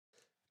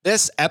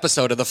This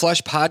episode of the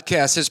Flush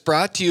Podcast is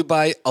brought to you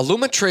by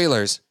Aluma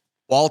Trailers,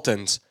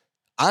 Waltons,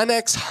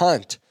 Onyx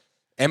Hunt,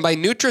 and by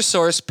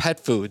Nutrisource Pet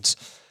Foods.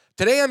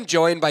 Today I'm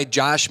joined by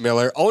Josh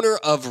Miller, owner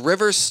of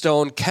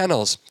Riverstone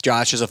Kennels.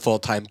 Josh is a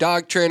full-time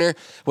dog trainer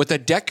with a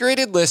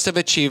decorated list of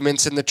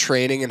achievements in the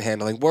training and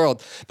handling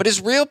world, but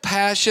his real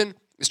passion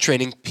is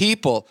training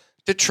people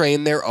to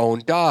train their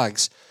own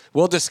dogs.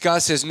 We'll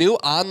discuss his new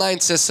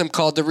online system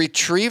called the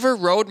Retriever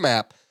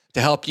Roadmap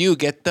to help you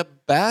get the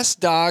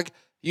best dog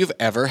you've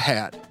ever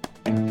had.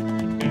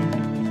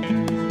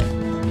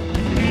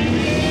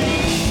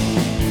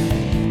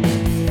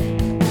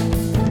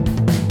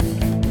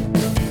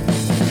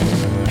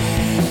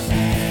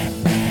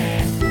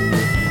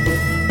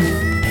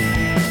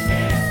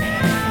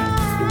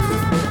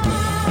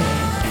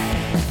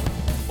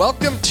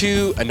 Welcome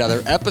to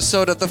another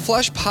episode of the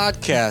Flush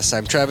Podcast.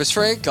 I'm Travis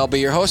Frank. I'll be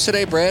your host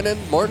today. Brandon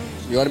Morton,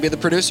 you want to be the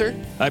producer?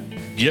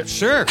 Yeah,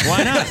 sure.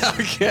 Why not?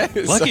 Okay.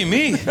 Lucky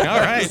me. All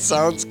right.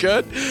 Sounds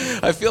good.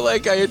 I feel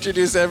like I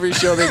introduce every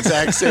show the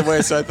exact same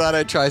way, so I thought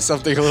I'd try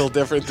something a little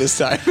different this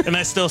time. And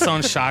I still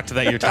sound shocked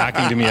that you're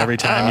talking to me every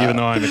time, even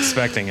though I'm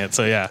expecting it.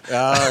 So, yeah.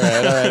 All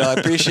right. I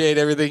appreciate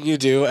everything you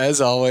do,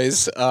 as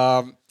always.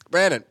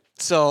 Brandon,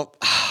 so,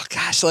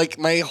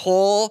 my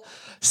whole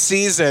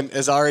season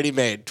is already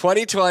made.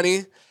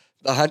 2020,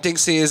 the hunting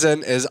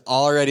season is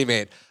already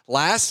made.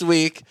 Last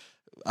week,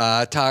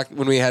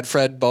 when we had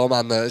Fred Bohm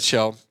on the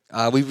show,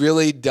 we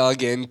really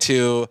dug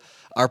into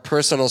our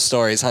personal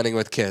stories hunting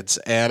with kids.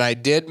 And I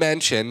did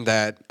mention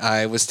that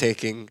I was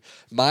taking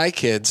my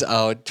kids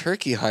out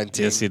turkey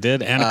hunting. Yes, you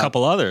did. And a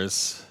couple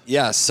others.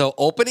 Yeah. So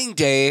opening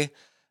day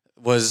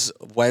was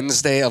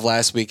Wednesday of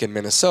last week in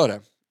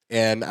Minnesota.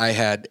 And I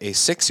had a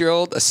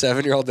 6-year-old, a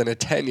 7-year-old, and a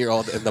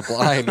 10-year-old in the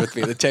blind with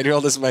me. The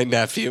 10-year-old is my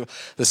nephew.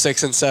 The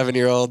 6 and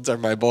 7-year-olds are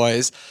my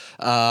boys.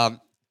 And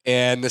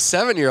the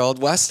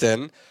 7-year-old,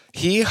 Weston,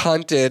 he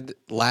hunted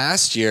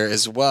last year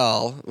as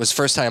well. It was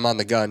first time on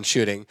the gun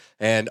shooting.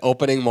 And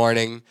opening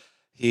morning,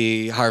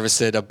 he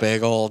harvested a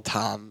big old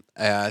tom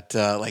at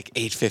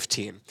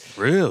 8:15.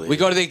 Really? We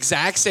go to the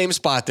exact same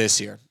spot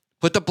this year.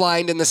 Put the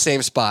blind in the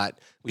same spot.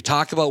 We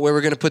talk about where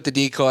we're going to put the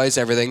decoys,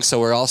 everything.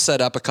 So we're all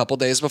set up a couple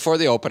days before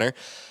the opener.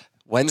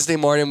 Wednesday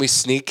morning, we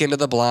sneak into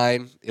the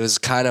blind. It was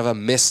kind of a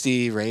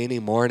misty, rainy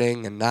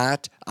morning and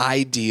not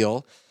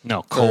ideal.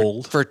 No,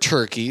 cold. For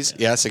turkeys.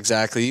 Yes,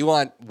 exactly. You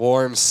want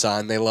warm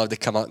sun. They love to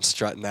come out and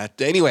strut in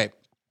that. Anyway,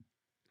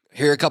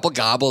 hear a couple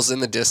gobbles in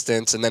the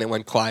distance, and then it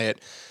went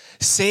quiet.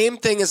 Same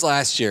thing as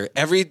last year.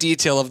 Every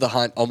detail of the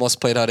hunt almost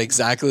played out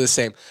exactly the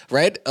same.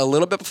 Right a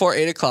little bit before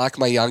 8 o'clock,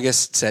 my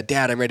youngest said,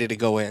 "Dad, I'm ready to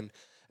go in."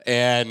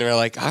 And we're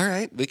like, all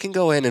right, we can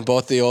go in. And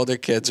both the older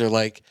kids are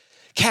like,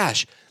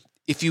 "Cash,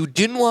 if you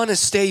didn't want to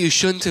stay, you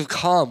shouldn't have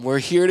come. We're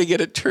here to get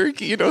a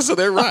turkey." So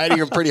they're riding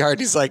him pretty hard.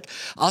 He's like,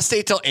 "I'll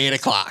stay till 8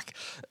 o'clock.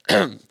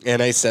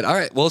 And I said, "All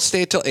right, we'll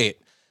stay till 8.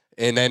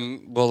 And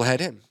then we'll head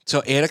in."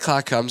 So 8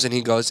 o'clock comes and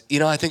he goes,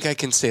 "I think I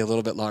can stay a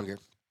little bit longer."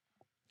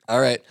 All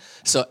right.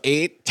 So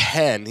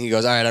 8:10, he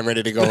goes, "All right, I'm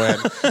ready to go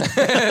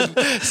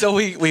in." So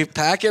we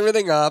pack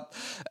everything up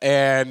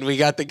and we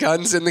got the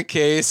guns in the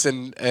case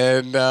and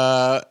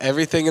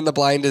everything in the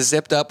blind is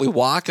zipped up. We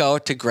walk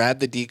out to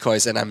grab the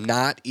decoys and I'm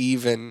not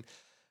even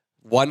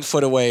 1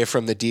 foot away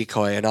from the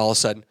decoy. And all of a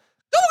sudden,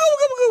 go, go,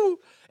 go, go.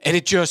 And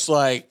it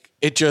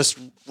just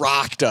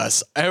rocked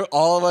us.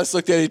 All of us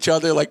looked at each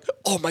other like,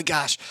 "Oh my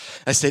gosh."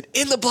 I said,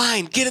 "In the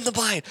blind, get in the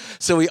blind."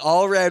 So we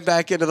all ran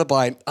back into the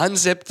blind,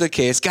 unzipped the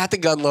case, got the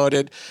gun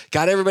loaded,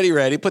 got everybody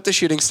ready, put the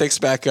shooting sticks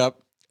back up,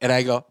 and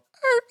I go, "Arr,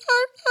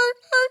 arr, arr,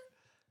 arr."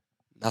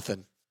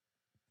 Nothing.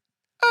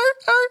 Arr,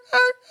 arr,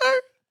 arr,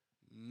 arr.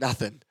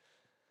 Nothing.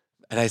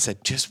 And I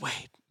said, just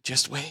wait.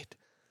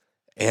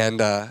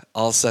 And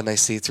all of a sudden I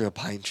see through a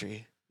pine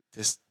tree,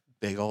 this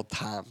big old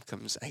tom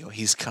comes. I go,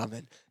 he's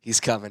coming.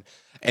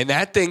 And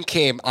that thing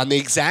came on the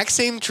exact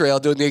same trail,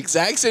 doing the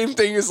exact same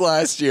thing as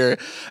last year,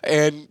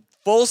 and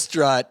full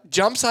strut,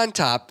 jumps on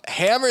top,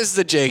 hammers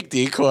the Jake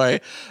decoy,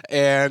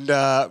 and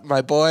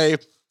my boy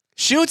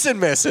shoots and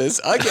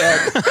misses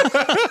again.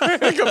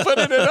 I can put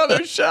in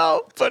another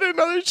shell.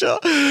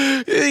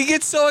 He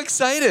gets so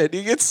excited.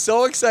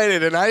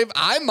 And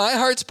my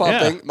heart's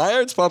pumping. Yeah. My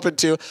heart's pumping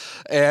too.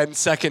 And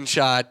second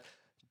shot,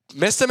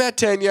 missed him at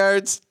 10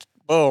 yards.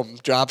 Boom,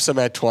 drops him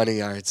at 20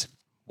 yards.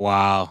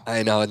 Wow.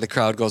 I know, and the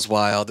crowd goes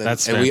wild. And,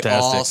 That's and we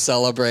fantastic. all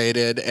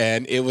celebrated,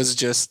 and it was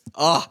just,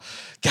 I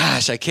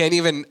can't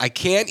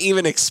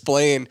even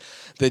explain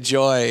the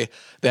joy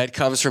that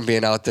comes from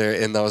being out there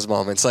in those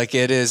moments. Like,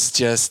 it is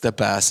just the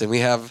best. And we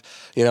have,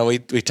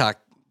 we took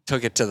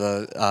it to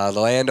the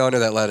landowner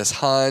that let us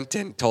hunt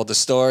and told the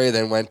story,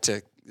 then went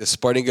to the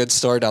sporting goods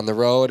store down the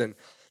road, and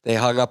they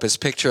hung up his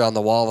picture on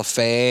the wall of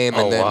fame.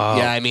 And then, wow.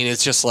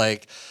 it's just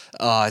like,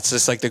 it's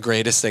just like the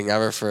greatest thing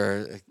ever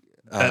for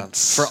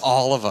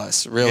all of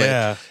us, really.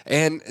 Yeah.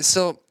 And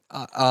so,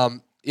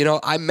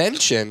 I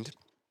mentioned,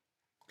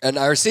 and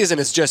our season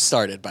has just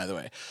started, by the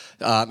way.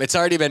 It's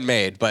already been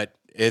made, but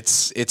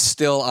it's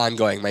still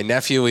ongoing. My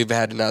nephew, we've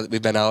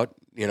been out,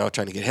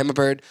 trying to get him a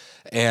bird.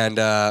 And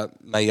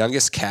my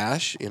youngest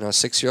Cash,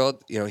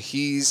 6-year-old,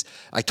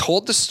 I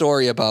told the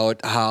story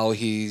about how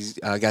he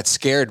got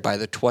scared by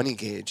the 20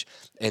 gauge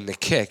and the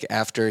kick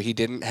after he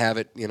didn't have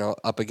it,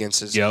 up against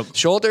his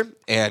shoulder,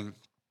 and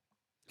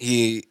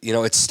he,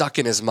 it stuck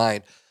in his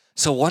mind.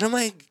 So one of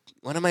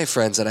my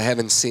friends that I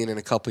haven't seen in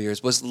a couple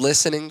years was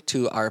listening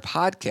to our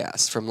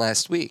podcast from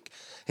last week,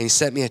 and he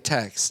sent me a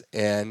text,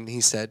 and he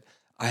said,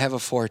 I have a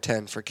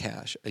 410 for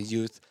Cash, a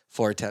youth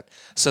 410.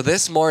 So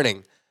this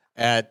morning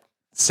at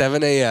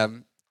 7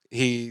 a.m.,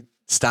 he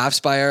stops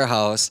by our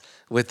house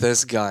with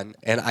this gun,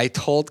 and I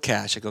told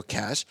Cash, I go,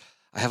 Cash,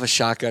 I have a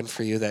shotgun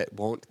for you that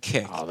won't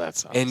kick. Oh,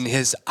 that's awesome. And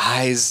his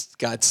eyes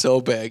got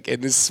so big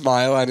and his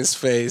smile on his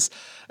face.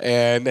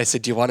 And I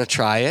said, do you want to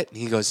try it? And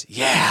he goes,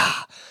 yeah.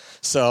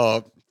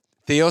 So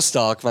Theo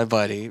Stalk, my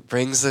buddy,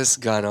 brings this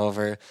gun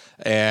over.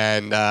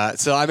 And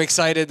so I'm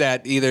excited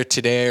that either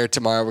today or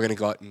tomorrow we're going to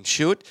go out and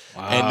shoot.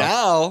 Wow. And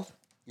now,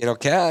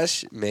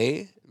 Cash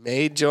may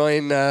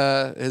join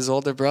his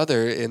older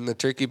brother in the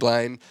turkey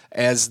blind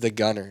as the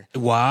gunner.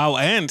 Wow.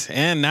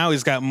 And now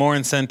he's got more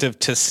incentive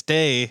to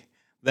stay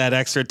that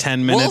extra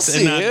 10 minutes We'll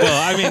and not see. go.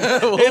 I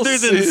mean,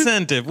 there's see.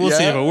 incentive. We'll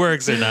see if it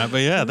works or not.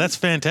 But yeah, that's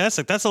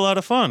fantastic. That's a lot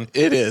of fun.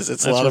 It is.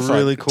 It's a lot of fun.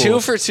 Really cool.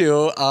 2 for 2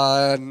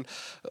 on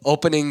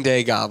opening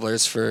day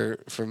gobblers for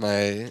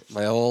my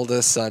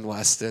oldest son,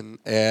 Weston.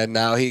 And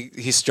now he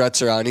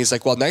struts around. He's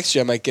like, well, next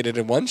year I might get it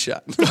in one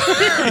shot.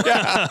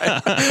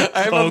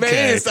 I'm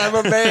amazed.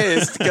 I'm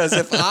amazed because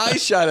if I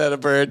shot at a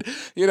bird,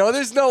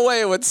 there's no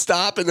way it would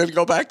stop and then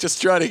go back to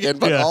strut again.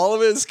 But all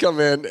of his come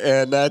in,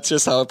 and that's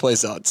just how it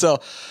plays out. So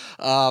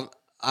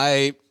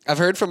I've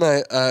heard from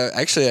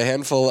actually a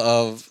handful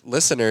of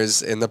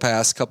listeners in the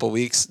past couple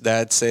weeks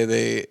that say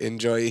they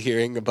enjoy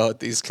hearing about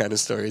these kind of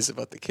stories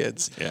about the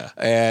kids. Yeah.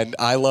 And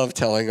I love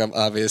telling them,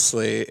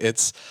 obviously.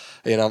 It's,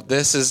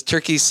 this is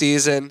turkey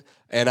season,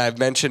 and I've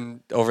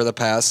mentioned over the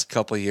past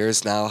couple of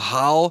years now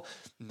how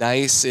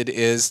nice it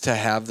is to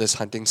have this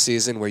hunting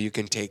season where you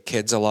can take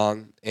kids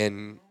along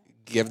and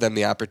give them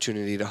the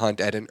opportunity to hunt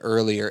at an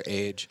earlier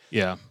age.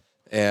 Yeah.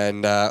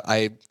 And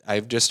I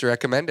just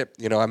recommend it.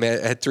 I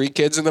had 3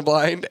 kids in the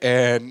blind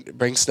and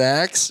bring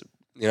snacks.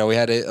 We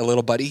had a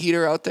little buddy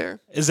heater out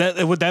there.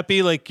 Would that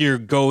be like your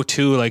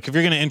go-to? Like if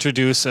you're going to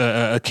introduce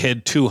a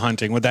kid to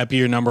hunting, would that be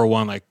your number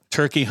one, like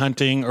turkey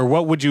hunting, or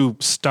what would you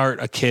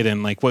start a kid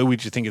in? Like what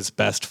would you think is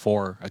best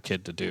for a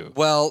kid to do?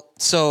 Well,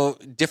 so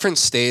different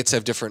states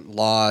have different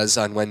laws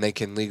on when they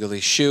can legally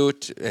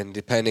shoot, and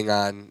depending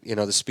on,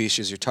 the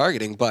species you're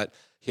targeting. But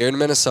here in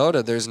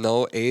Minnesota, there's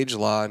no age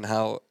law on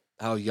how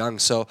young.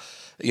 So,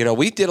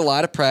 we did a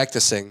lot of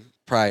practicing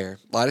prior,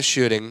 a lot of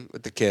shooting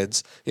with the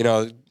kids.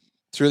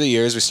 Through the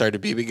years, we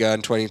started BB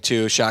gun,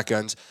 22,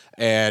 shotguns,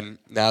 and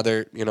now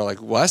they're,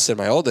 like Weston,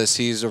 my oldest,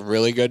 he's a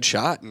really good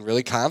shot and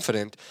really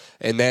confident.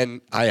 And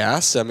then I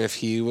asked him if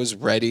he was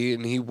ready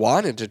and he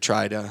wanted to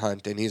try to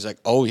hunt, and he's like,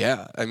 oh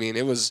yeah. I mean,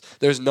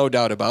 there's no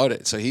doubt about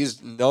it. So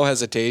he's no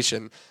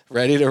hesitation,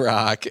 ready to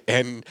rock,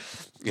 and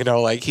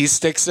he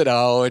sticks it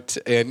out.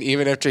 And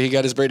even after he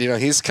got his bird,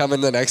 he's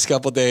coming the next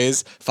couple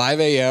days,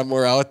 5 a.m.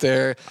 We're out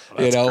there,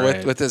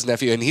 with his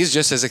nephew. And he's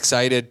just as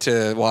excited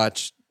to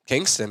watch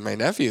Kingston, my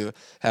nephew,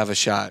 have a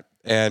shot.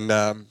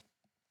 And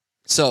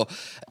so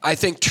I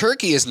think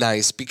turkey is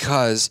nice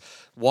because,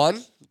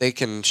 1, they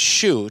can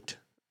shoot,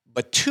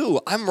 but 2,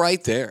 I'm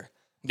right there.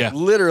 Yeah.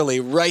 Literally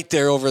right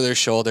there over their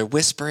shoulder,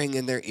 whispering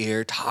in their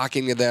ear,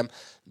 talking to them.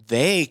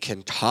 They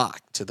can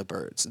talk to the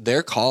birds.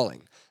 They're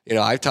calling.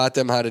 I've taught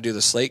them how to do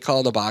the slate call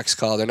and the box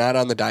call. They're not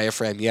on the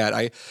diaphragm yet.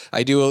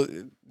 I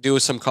do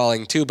some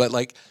calling too, but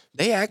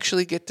they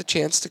actually get the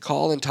chance to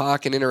call and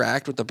talk and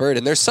interact with the bird.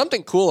 And there's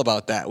something cool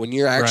about that when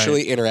you're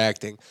actually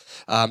interacting.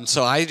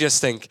 So I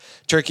just think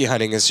turkey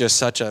hunting is just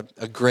such a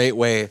great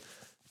way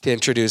to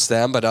introduce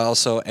them, but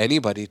also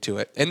anybody to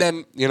it. And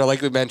then,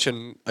 like we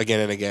mentioned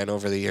again and again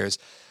over the years,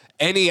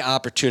 any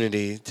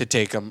opportunity to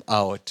take them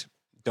out,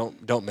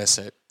 don't miss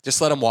it. Just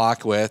let them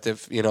walk with.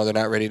 If they're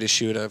not ready to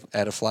shoot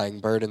at a flying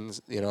bird in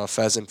a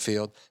pheasant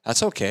field,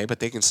 that's okay. But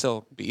they can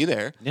still be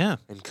there. Yeah,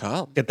 and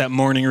come get that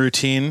morning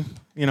routine.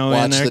 In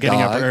watch there, getting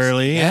dogs. Up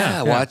early.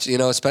 Yeah, watch.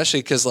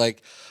 Especially because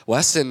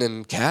Weston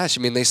and Cash,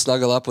 they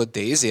snuggle up with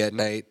Daisy at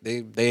night.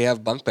 They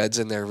have bunk beds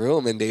in their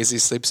room, and Daisy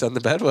sleeps on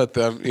the bed with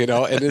them.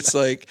 And it's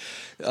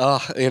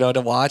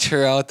to watch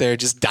her out there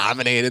just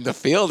dominating the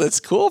field. It's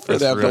cool for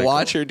them really to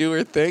watch her do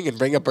her thing and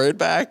bring a bird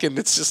back, and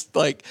it's just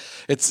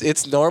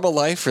it's normal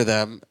life for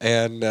them,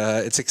 and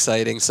it's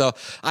exciting. So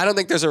I don't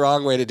think there's a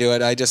wrong way to do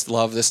it. I just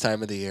love this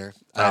time of the year.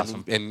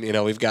 Awesome. And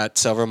we've got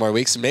several more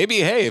weeks. Maybe,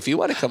 hey, if you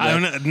want to come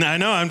back. I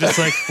know. I'm just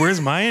like, where's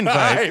my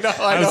invite? I know.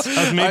 I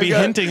was maybe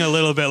hinting a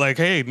little bit like,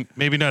 hey,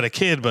 maybe not a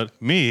kid, but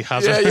me.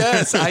 How's that?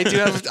 Yes.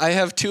 I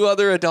have 2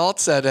 other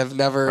adults that have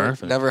never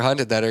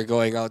hunted that are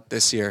going out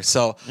this year.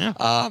 So,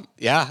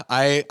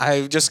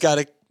 I just got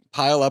to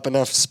pile up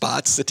enough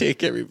spots to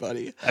take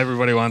everybody.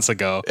 Everybody wants to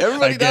go.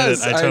 Everybody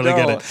does. I totally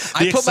get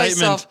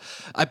it.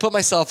 I put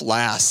myself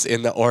last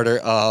in the order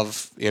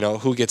of,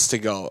 who gets to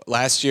go.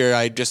 Last year,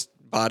 I just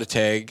bought a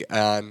tag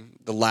on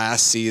the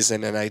last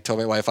season, and I told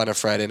my wife on a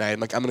Friday night, I'm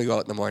like, I'm going to go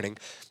out in the morning.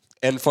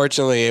 And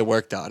fortunately, it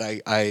worked out.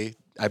 I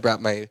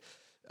brought my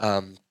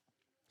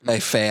my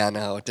fan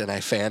out, and I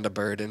fanned a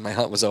bird, and my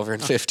hunt was over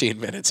in 15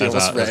 minutes. He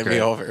almost ran me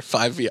over.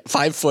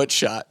 5-foot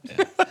shot.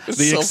 Yeah.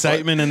 The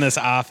excitement in this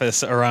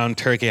office around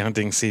turkey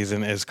hunting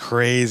season is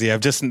crazy.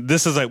 This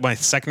is like my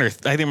second or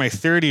I think my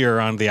third year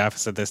around the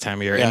office at this time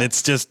of year, and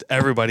it's just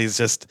everybody's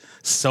just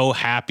so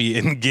happy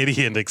and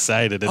giddy and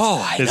excited.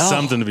 It's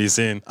something to be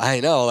seen. I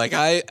know. Like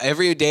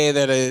every day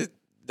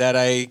that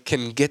I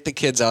can get the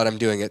kids out, I'm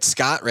doing it.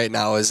 Scott right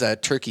now is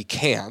at turkey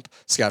camp,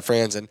 Scott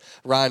Franzen.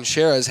 Ron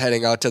Shera is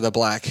heading out to the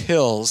Black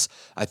Hills,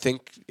 I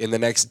think in the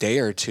next day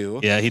or two.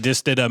 Yeah, he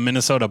just did a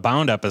Minnesota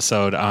Bound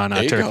episode on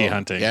turkey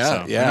hunting.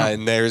 Yeah, so,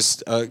 and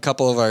there's a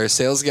couple of our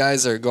sales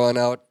guys are going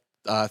out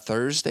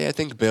Thursday. I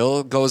think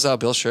Bill goes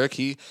out. Bill Shirk,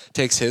 he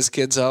takes his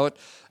kids out.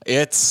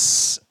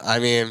 It's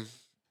the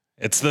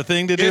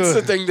thing to do. It's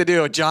the thing to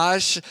do.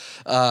 Josh,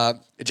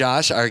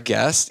 our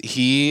guest,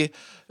 he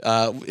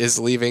is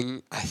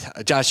leaving.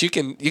 Josh, you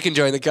can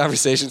join the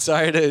conversation.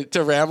 Sorry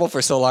to ramble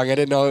for so long. I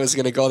didn't know it was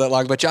going to go that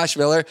long. But Josh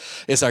Miller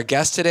is our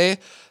guest today.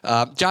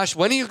 Josh,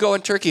 when are you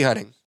going turkey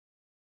hunting?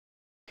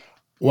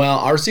 Well,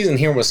 our season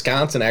here in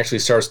Wisconsin actually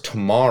starts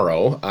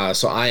tomorrow,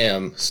 so I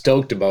am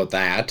stoked about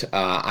that.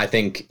 I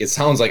think it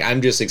sounds like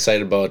I'm just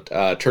excited about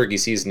turkey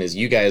season as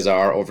you guys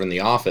are over in the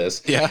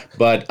office. Yeah.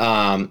 But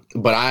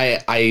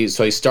I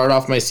start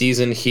off my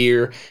season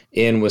here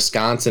in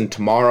Wisconsin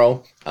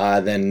tomorrow.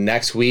 Then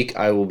next week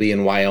I will be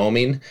in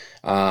Wyoming.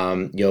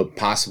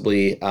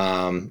 Possibly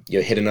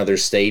hit another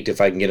state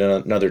if I can get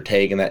another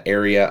tag in that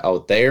area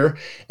out there,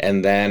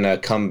 and then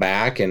come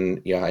back.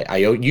 And I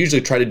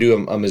usually try to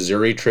do a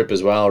Missouri trip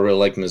as well. I really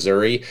like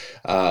Missouri,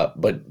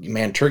 but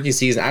man, turkey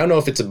season. I don't know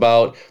if it's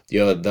about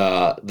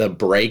the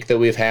break that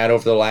we've had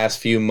over the last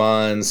few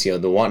months. The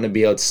wanting to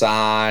be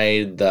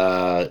outside.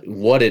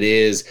 What it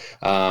is.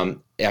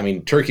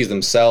 Turkeys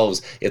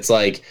themselves. It's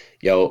like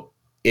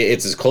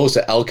it's as close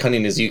to elk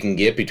hunting as you can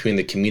get between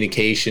the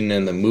communication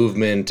and the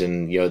movement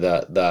and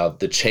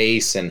the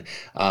chase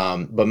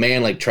but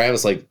man, like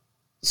Travis, like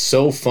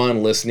so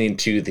fun listening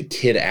to the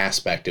kid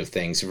aspect of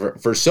things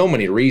for so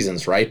many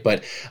reasons, right?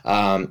 But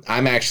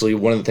I'm actually,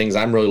 one of the things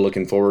I'm really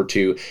looking forward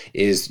to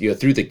is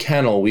through the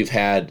kennel we've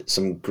had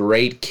some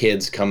great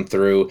kids come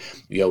through.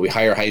 We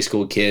hire high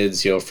school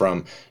kids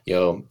from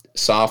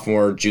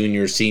sophomore,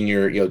 junior,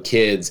 senior,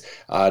 kids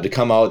to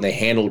come out, and they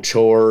handle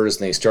chores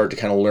and they start to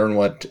kind of learn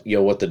what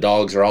the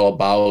dogs are all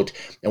about.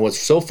 And what's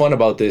so fun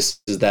about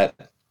this is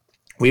that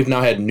we've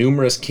now had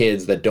numerous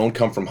kids that don't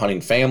come from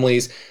hunting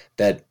families,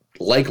 that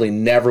likely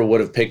never would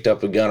have picked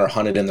up a gun or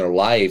hunted in their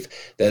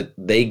life, that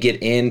they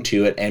get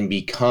into it and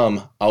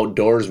become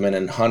outdoorsmen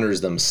and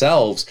hunters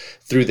themselves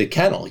through the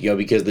kennel,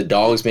 because the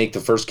dogs make the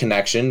first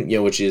connection,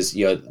 which is,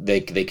 they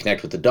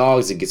connect with the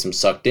dogs, it gets them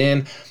sucked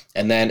in,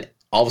 and then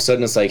all of a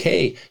sudden it's like,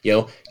 hey,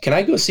 can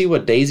I go see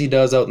what Daisy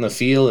does out in the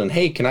field? And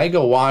hey, can I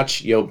go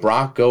watch,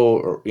 Brock go?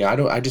 Or,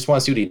 I just want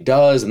to see what he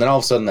does. And then all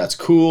of a sudden that's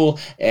cool.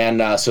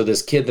 And so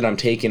this kid that I'm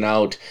taking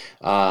out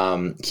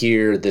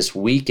here this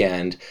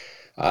weekend,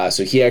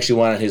 so he actually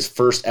went on his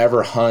first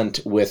ever hunt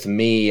with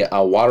me,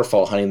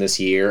 waterfowl hunting this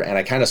year, and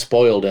I kind of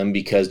spoiled him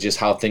because just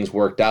how things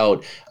worked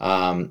out.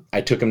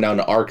 I took him down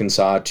to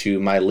Arkansas to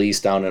my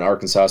lease down in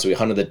Arkansas, so we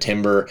hunted the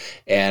timber,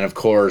 and of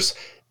course,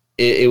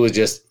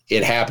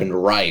 it happened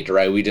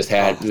right? We just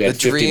had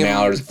 50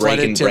 mallards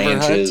breaking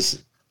branches.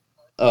 Hunt?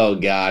 Oh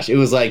gosh, it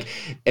was like,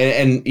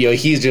 and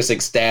he's just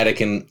ecstatic,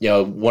 and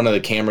one of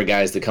the camera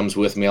guys that comes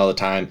with me all the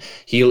time,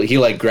 he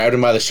like grabbed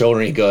him by the shoulder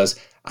and he goes,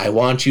 I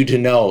want you to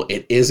know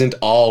it isn't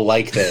all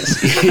like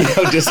this.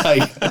 Just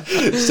like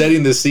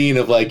setting the scene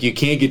of like, you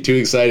can't get too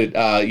excited,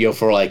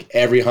 for like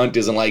every hunt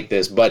isn't like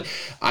this. But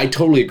I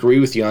totally agree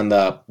with you on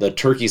the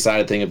turkey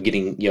side of thing of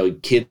getting,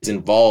 kids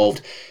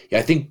involved.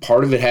 I think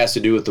part of it has to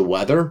do with the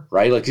weather,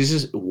 right? Like it's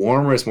just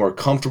warmer, it's more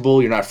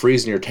comfortable. You're not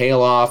freezing your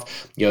tail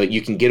off.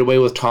 You can get away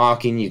with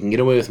talking, you can get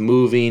away with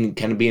moving,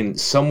 kind of being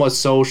somewhat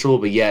social,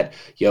 but yet,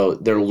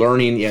 they're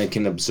learning and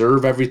can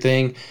observe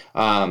everything.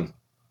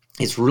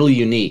 It's really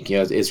unique.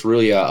 It's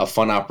really a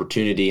fun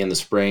opportunity in the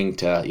spring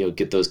to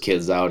get those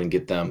kids out and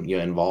get them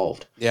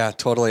involved. Yeah,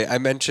 totally. I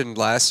mentioned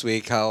last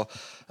week how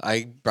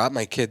I brought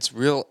my kids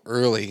real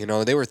early.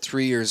 They were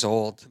 3 years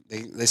old.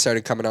 They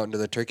started coming out into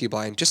the turkey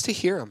blind just to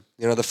hear them.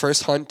 The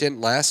first hunt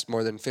didn't last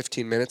more than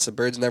 15 minutes. The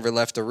birds never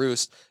left the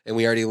roost, and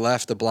we already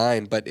left the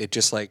blind. But it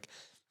just like,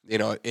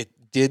 it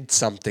did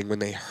something when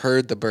they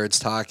heard the birds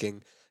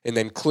talking, and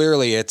then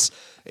clearly it's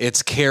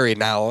carried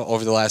now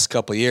over the last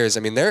couple of years. I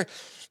mean, they're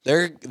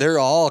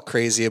all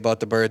crazy about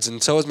the birds,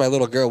 and so is my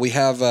little girl. We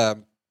have a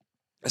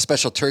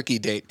special turkey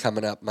date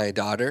coming up. My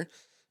daughter,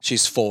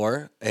 she's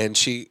 4, and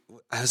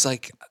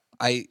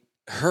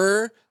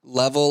her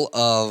level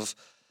of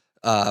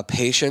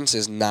patience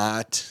is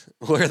not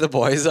where the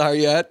boys are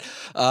yet,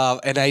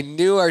 and I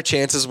knew our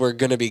chances were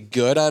going to be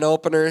good on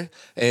opener,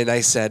 and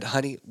I said,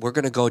 honey, we're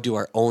going to go do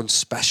our own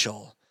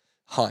special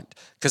hunt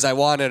because I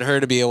wanted her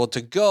to be able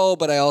to go,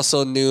 but I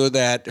also knew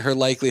that her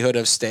likelihood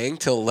of staying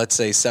till, let's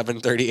say,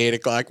 7:30, 8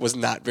 o'clock was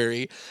not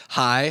very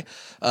high.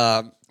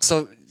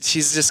 So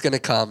she's just going to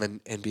come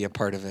and be a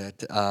part of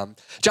it.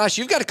 Josh,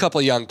 you've got a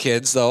couple young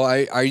kids, though.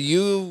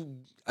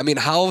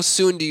 How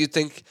soon do you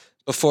think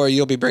before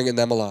you'll be bringing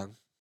them along?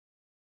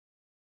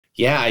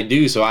 Yeah, I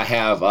do. So I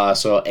have,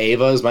 so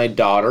Ava is my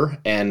daughter,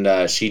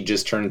 and she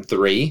just turned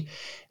 3.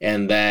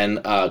 And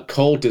then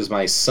Colt is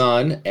my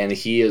son, and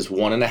he is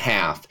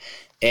 1.5.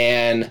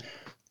 And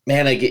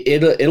man, like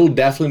it'll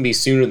definitely be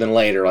sooner than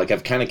later. Like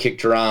I've kind of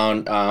kicked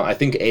around. I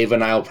think Ava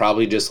and I will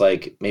probably just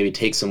like maybe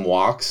take some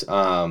walks,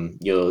 in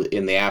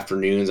the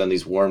afternoons on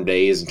these warm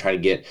days and try to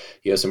get,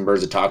 some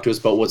birds to talk to us.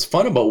 But what's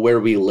fun about where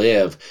we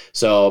live,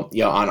 so,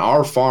 on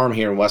our farm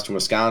here in Western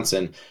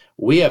Wisconsin,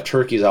 we have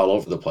turkeys all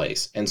over the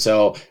place. And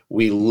so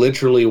we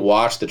literally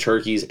watch the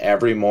turkeys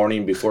every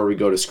morning before we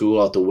go to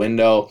school out the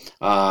window.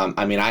 I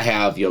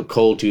have,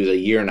 Colt, who's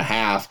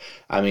 1.5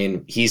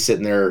 years. He's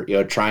sitting there,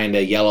 trying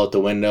to yell out the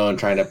window and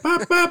trying to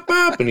pop, pop,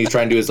 pop. And he's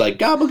trying to do his like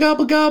gobble,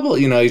 gobble, gobble.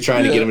 He's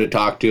trying to get him to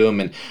talk to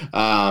him. And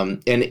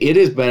it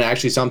has been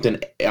actually something,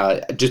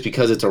 just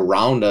because it's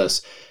around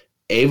us.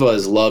 Ava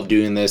has loved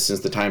doing this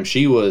since the time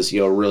she was,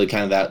 really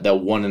kind of that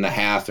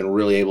 1.5 and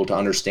really able to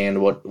understand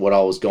what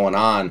all was going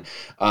on.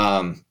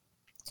 But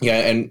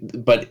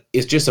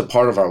it's just a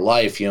part of our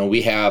life.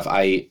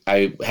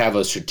 I have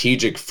a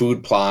strategic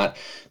food plot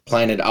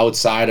planted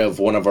outside of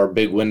one of our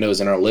big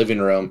windows in our living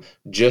room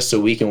just so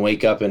we can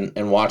wake up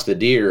and watch the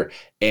deer.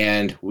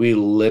 And we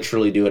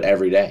literally do it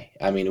every day.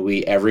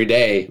 Every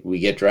day we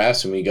get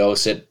dressed and we go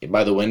sit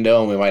by the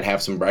window and we might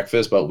have some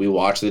breakfast, but we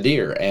watch the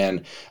deer.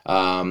 And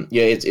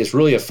it's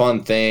really a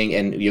fun thing.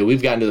 And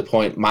we've gotten to the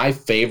point. My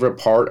favorite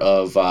part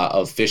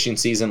of fishing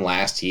season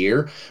last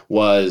year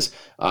was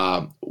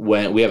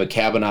when we have a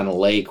cabin on a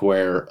lake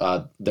where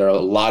there are a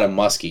lot of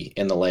muskie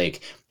in the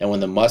lake. And when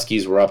the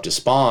muskies were up to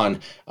spawn,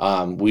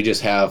 we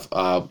just have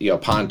a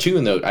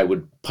pontoon that I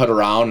would put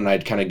around and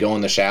I'd kind of go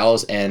in the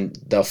shallows, and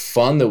the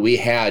fun that we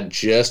had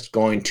just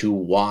going to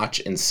watch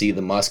and see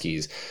the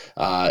muskies,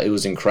 it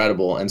was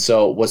incredible. And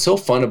so what's so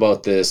fun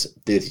about this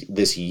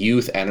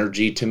youth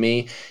energy to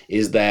me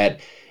is that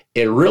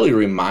it really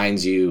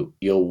reminds you,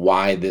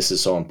 why this is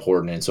so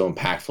important and so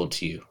impactful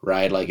to you,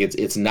 right? Like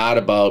it's not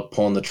about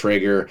pulling the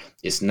trigger.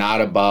 It's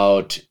not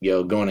about,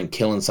 going and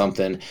killing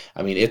something.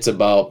 It's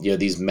about,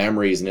 these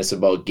memories, and it's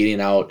about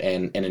getting out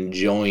and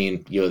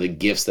enjoying, the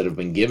gifts that have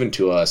been given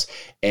to us.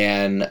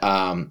 And,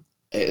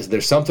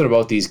 there's something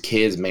about these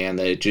kids, man,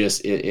 that it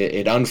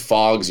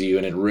unfogs you,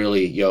 and it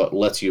really,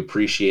 lets you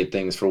appreciate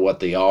things for what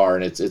they are.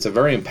 And it's a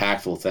very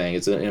impactful thing.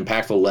 It's an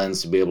impactful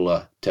lens to be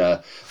able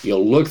to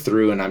look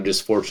through. And I'm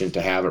just fortunate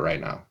to have it right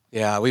now.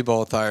 Yeah, we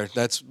both are.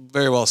 That's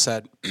very well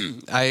said.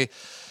 I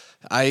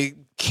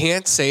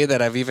can't say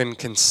that I've even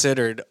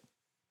considered,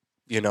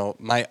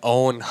 my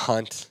own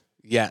hunt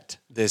yet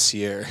this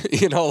year.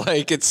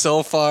 It's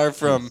so far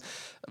from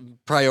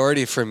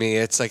priority for me.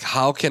 It's like,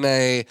 how can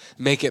I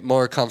make it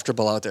more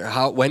comfortable out there?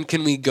 When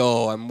can we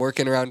go? I'm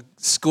working around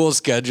school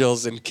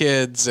schedules and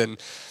kids and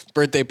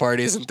birthday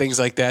parties and things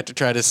like that to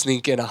try to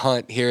sneak in a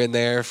hunt here and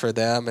there for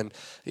them. And,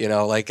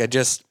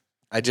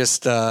 I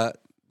just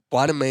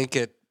want to make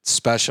it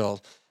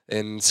special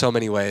in so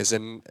many ways.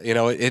 And,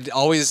 it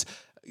always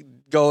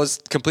goes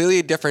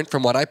completely different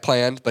from what I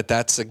planned, but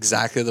that's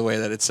exactly the way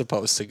that it's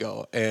supposed to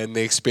go. And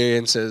the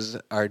experiences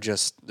are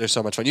they're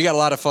so much fun. You got a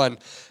lot of fun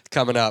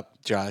coming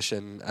up, Josh,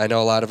 and I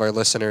know a lot of our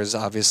listeners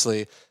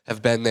obviously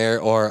have been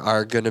there or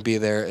are going to be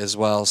there as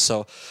well.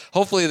 So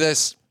hopefully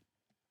this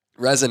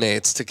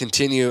resonates to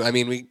continue.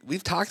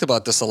 We've talked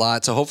about this a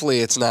lot, so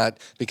hopefully it's not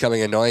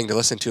becoming annoying to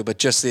listen to, but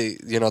just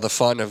the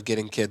fun of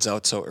getting kids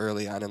out so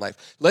early on in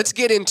life. Let's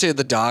get into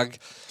the dog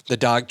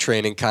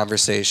training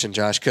conversation,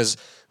 Josh, because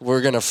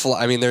we're going to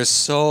fly. There's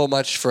so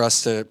much for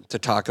us to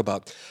talk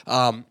about.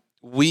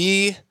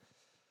 We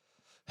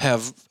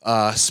have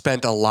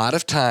spent a lot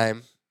of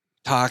time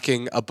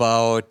talking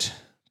about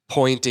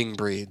pointing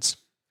breeds,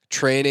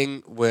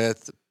 training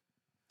with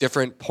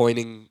different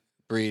pointing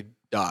breed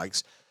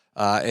dogs.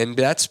 And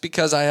that's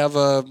because I have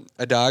a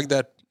dog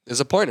that is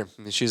a pointer.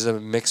 She's a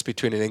mix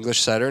between an English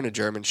setter and a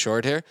German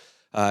Shorthair.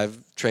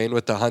 I've trained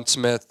with the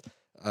Huntsmith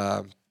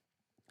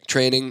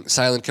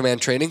Silent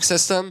Command training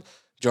system.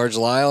 George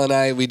Lyle and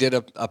I, we did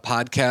a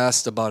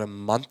podcast about a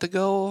month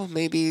ago,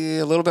 maybe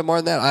a little bit more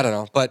than that. I don't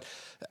know. But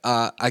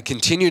I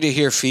continue to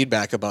hear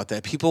feedback about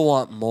that. People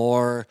want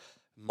more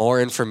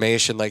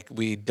information like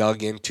we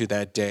dug into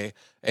that day.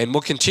 And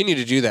we'll continue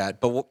to do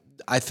that. But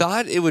I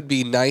thought it would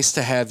be nice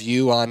to have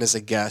you on as a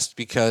guest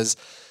because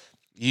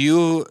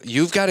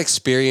you've got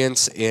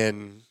experience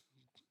in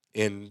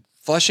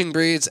flushing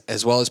breeds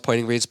as well as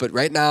pointing breeds. But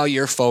right now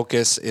your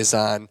focus is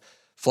on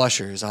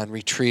flushers, on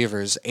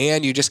retrievers.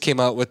 And you just came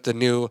out with the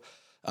new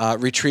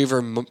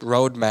Retriever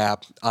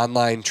Roadmap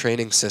online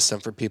training system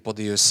for people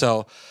to use.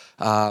 So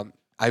I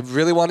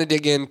really want to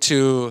dig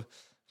into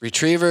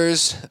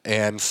retrievers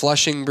and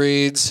flushing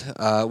breeds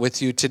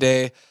with you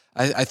today.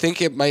 I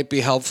think it might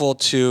be helpful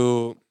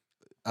to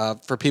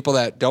for people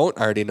that don't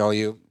already know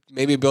you,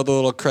 maybe build a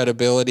little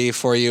credibility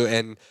for you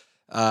and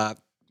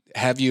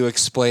have you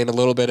explain a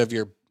little bit of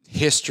your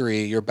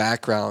history, your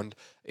background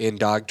in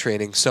dog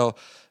training. So,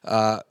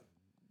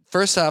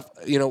 first off,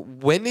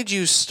 when did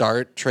you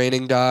start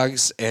training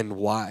dogs and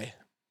why?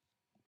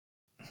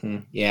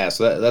 Yeah,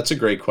 so that's a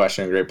great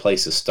question, a great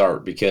place to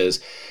start because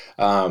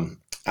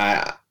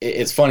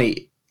it's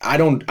funny. I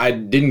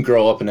didn't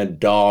grow up in a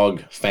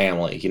dog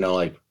family.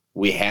 Like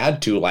we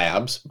had 2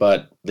 labs,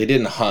 but they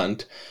didn't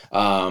hunt.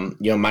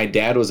 My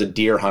dad was a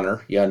deer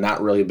hunter.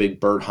 Not really a big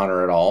bird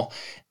hunter at all.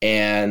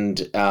 And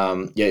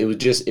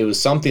it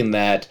was something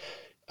that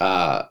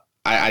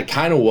I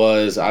kind of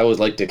was. I always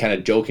like to kind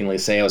of jokingly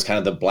say I was kind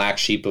of the black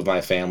sheep of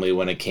my family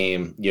when it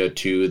came,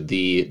 to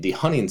the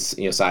hunting,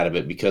 side of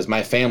it, because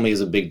my family is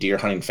a big deer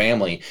hunting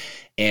family,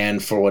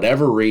 and for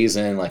whatever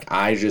reason, like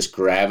I just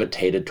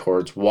gravitated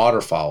towards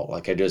waterfowl.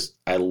 Like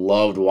I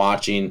loved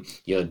watching,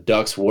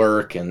 ducks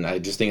work, and I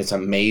just think it's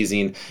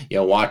amazing,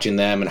 watching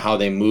them and how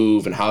they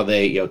move and how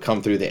they,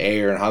 come through the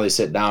air and how they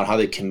sit down, how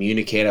they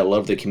communicate. I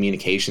love the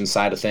communication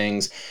side of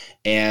things,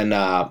 and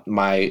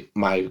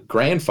my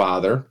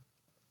grandfather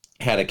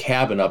had a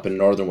cabin up in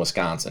northern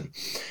Wisconsin,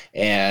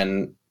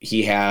 and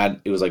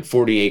it was like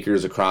 40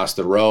 acres across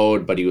the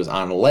road, but he was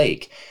on a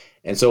lake.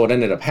 And so what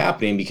ended up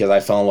happening, because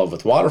I fell in love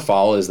with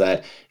waterfowl, is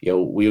that,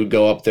 we would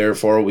go up there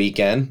for a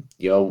weekend.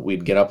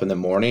 We'd get up in the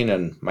morning,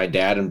 and my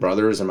dad and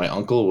brothers and my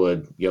uncle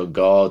would,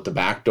 go out the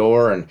back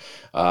door and,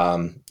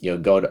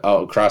 go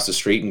out across the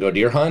street and go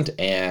deer hunt.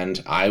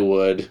 And I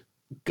would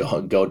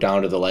go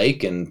down to the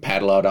lake and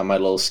paddle out on my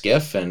little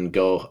skiff and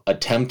go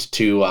attempt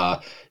to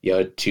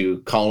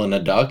call in a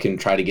duck and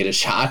try to get a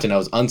shot. And I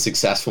was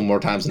unsuccessful more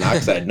times than not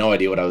because I had no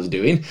idea what I was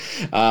doing.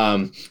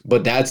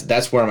 But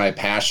that's where my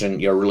passion,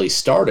 really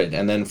started.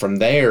 And then from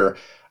there,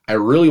 I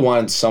really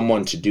wanted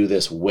someone to do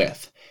this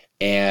with.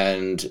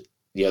 And,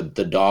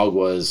 the dog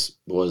was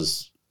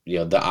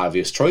the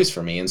obvious choice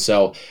for me. And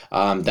so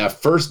that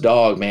first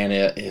dog, man,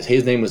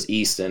 his name was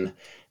Easton.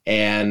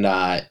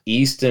 And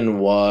Easton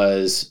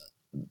was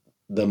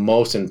the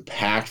most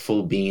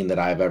impactful being that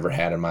I've ever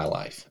had in my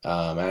life.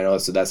 And I know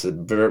that's a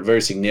very, very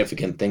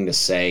significant thing to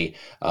say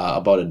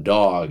about a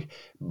dog,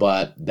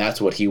 but that's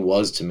what he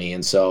was to me.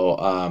 And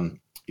so,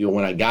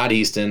 when I got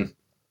Easton,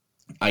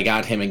 I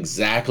got him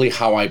exactly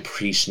how I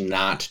preach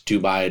not to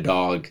buy a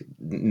dog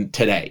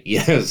today.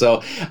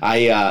 So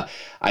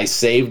I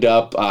saved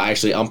up,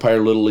 actually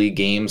umpired Little League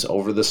games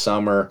over the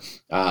summer,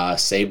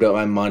 saved up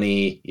my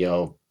money,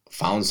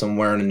 found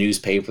somewhere in a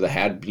newspaper that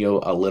had,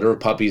 a litter of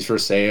puppies for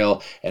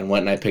sale, and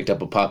went and I picked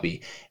up a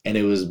puppy. And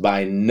it was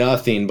by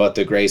nothing but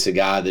the grace of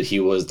God that he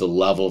was the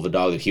level of a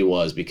dog that he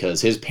was, because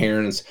his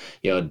parents,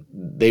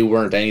 they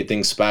weren't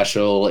anything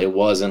special. It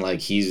wasn't like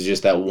he's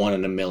just that one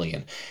in a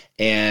million.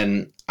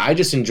 And I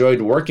just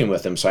enjoyed working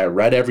with him. So I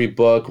read every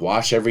book,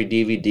 watched every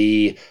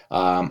DVD.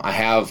 I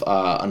have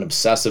an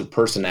obsessive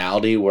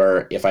personality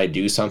where if I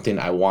do something,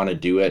 I want to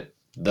do it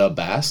the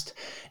best.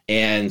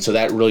 And so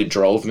that really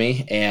drove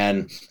me.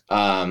 And,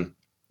 I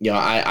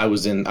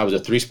was a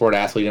 3-sport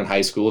athlete in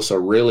high school. So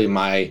really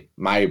my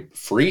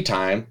free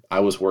time, I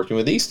was working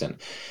with Easton.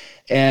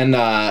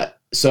 And,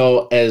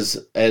 so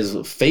as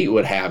fate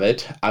would have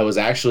it, I was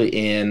actually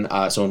in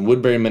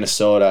Woodbury,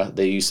 Minnesota,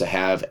 they used to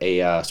have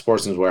a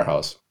Sportsman's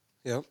Warehouse.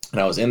 Yep. And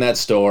I was in that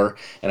store,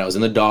 and I was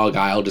in the dog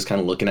aisle just kind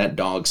of looking at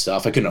dog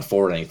stuff. I couldn't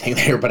afford anything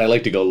there, but I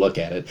like to go look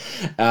at it.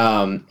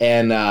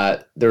 And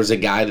there was a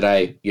guy that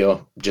I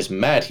just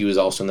met. He was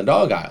also in the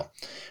dog aisle.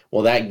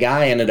 Well, that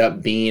guy ended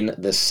up being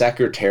the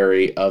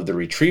secretary of the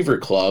Retriever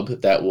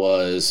Club that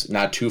was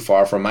not too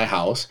far from my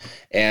house.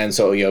 And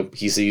so,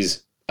 he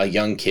sees a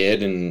young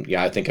kid, and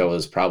I think I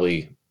was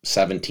probably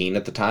 17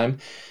 at the time.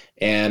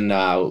 And,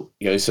 so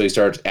he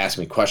starts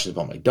asking me questions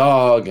about my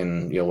dog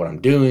and, what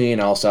I'm doing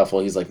and all stuff.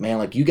 Well, he's like, man,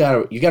 like you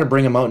gotta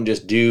bring him out and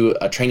just do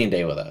a training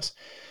day with us.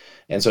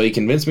 And so he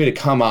convinced me to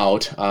come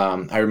out.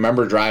 I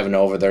remember driving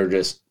over there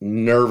just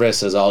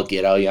nervous as all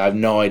get out. I have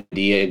no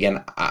idea.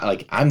 Again,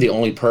 I'm the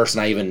only person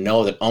I even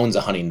know that owns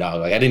a hunting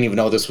dog. Like I didn't even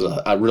know this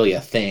was really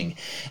a thing.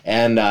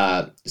 And,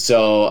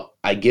 so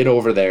I get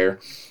over there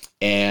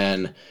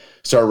and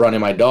start running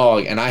my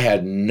dog, and I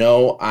had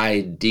no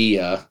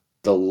idea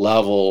the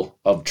level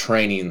of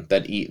training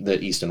that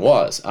Easton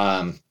was.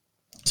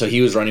 So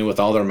he was running with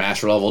all their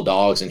master level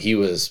dogs, and he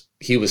was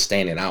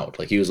standing out.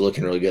 Like he was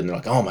looking really good. And they're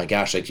like, oh my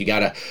gosh, like you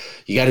gotta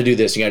do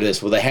this, you gotta do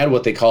this. Well, they had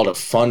what they called a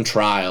fun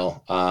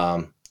trial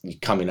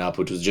coming up,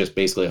 which was just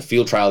basically a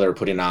field trial they were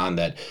putting on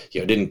that,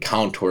 didn't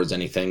count towards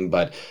anything,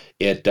 but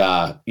it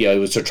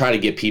was to try to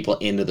get people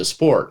into the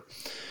sport.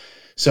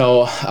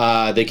 So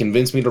they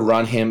convinced me to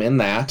run him in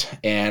that,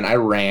 and I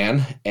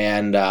ran,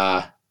 and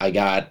I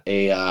got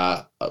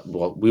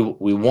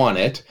we won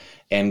it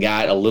and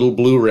got a little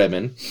blue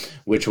ribbon,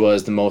 which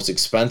was the most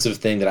expensive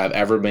thing that I've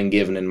ever been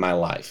given in my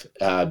life.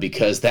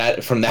 Because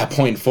from that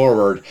point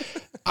forward,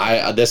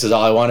 this is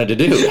all I wanted to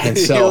do. And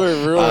so,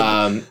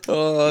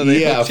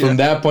 from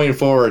that point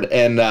forward.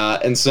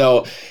 And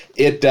so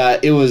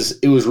it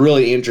was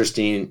really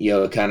interesting,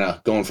 kind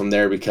of going from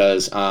there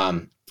because,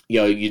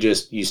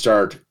 you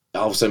start,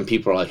 all of a sudden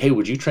people are like, hey,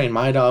 would you train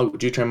my dog?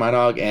 Would you train my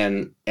dog?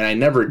 And I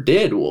never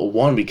did. Well,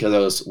 one, because I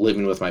was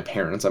living with my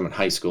parents. I'm in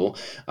high school.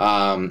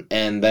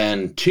 And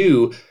then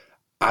two,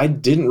 I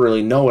didn't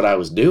really know what I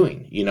was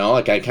doing.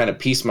 Like I kind of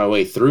pieced my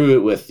way through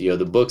it with,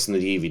 the books and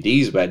the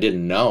DVDs, but I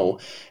didn't know.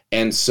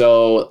 And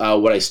so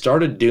what I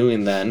started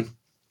doing then,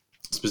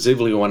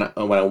 specifically when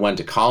I went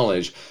to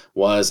college,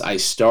 was I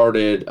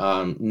started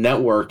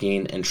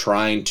networking and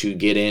trying to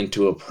get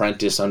into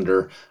apprentice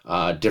under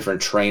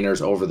different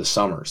trainers over the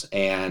summers.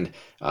 And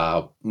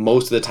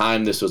most of the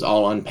time, this was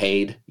all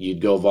unpaid.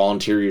 You'd go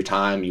volunteer your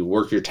time, you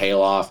work your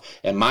tail off.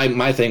 And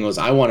my thing was,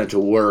 I wanted to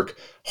work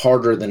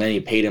harder than any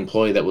paid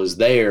employee that was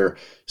there,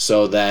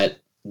 so that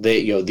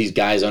these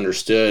guys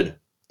understood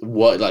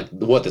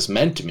what this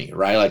meant to me,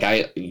 right?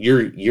 Like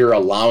you're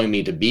allowing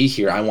me to be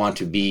here. I want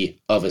to be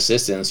of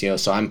assistance,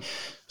 so I'm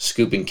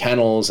scooping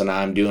kennels and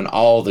I'm doing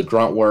all the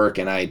grunt work,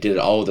 and I did it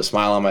all with a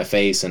smile on my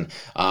face. And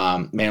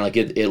man, like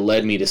it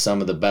led me to some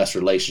of the best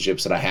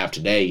relationships that I have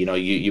today.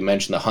 You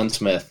mentioned the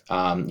Huntsmith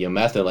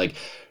method. Like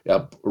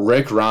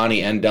Rick,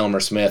 Ronnie, and Delmer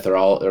Smith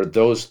are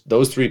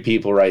those three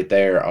people right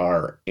there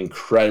are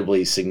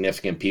incredibly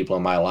significant people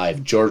in my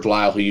life. George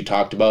Lyle, who you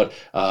talked about,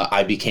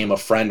 I became a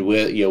friend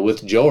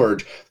with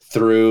George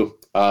through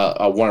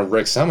one of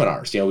Rick's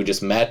seminars. We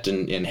just met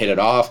and hit it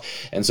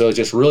off. And so it's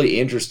just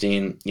really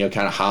interesting,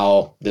 kind of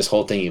how this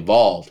whole thing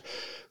evolved.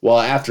 Well,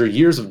 after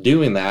years of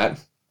doing that,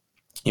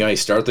 I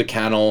start the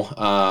kennel.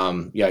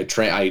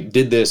 I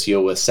did this,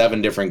 with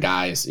 7 different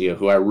guys,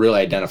 who I really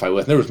identify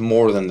with. And there was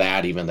more than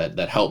that even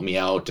that helped me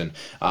out and,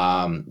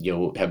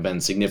 have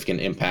been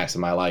significant impacts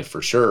in my life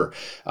for sure.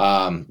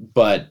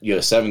 But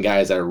 7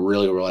 guys that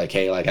really were like,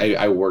 hey, like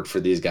I worked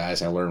for these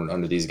guys and I learned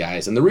under these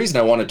guys. And the reason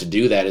I wanted to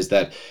do that is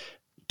that,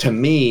 to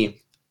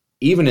me,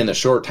 even in the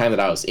short time that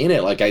I was in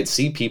it, like I'd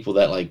see people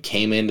that like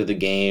came into the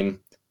game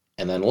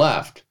and then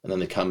left, and then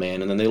they come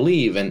in and then they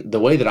leave. And the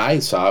way that I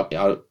saw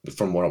it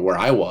from where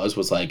I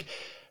was like,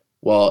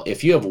 well,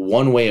 if you have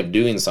one way of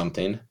doing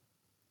something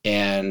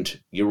and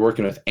you're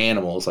working with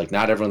animals, like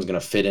not everyone's going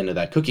to fit into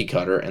that cookie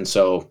cutter. And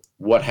so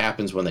what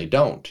happens when they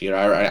don't?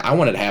 I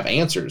wanted to have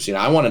answers.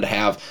 I wanted to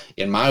have,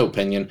 in my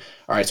opinion,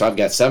 all right, so I've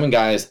got 7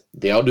 guys,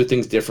 they all do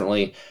things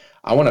differently.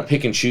 I want to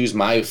pick and choose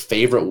my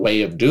favorite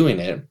way of doing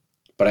it,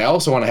 but I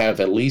also want to have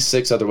at least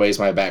 6 other ways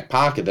in my back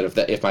pocket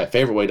that if my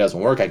favorite way doesn't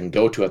work, I can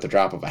go to at the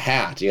drop of a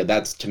hat.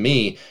 That's, to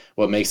me,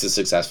 what makes a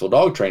successful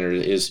dog trainer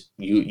is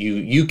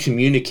you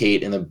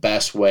communicate in the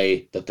best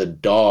way that the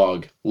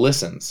dog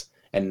listens,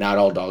 and not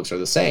all dogs are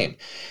the same.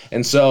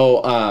 And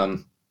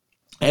so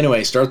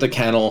anyway, start the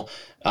kennel.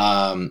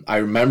 I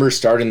remember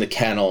starting the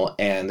kennel,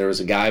 and there was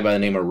a guy by the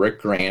name of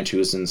Rick Grant who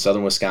was in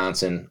southern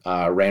Wisconsin,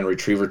 ran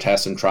retriever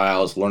tests and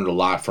trials, learned a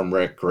lot from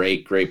Rick.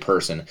 Great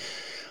person.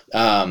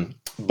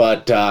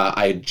 But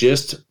I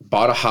just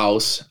bought a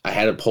house. I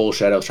had a pole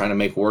shed. I was trying to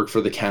make work for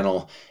the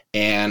kennel,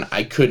 and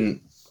I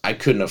couldn't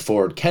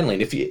afford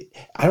kenneling.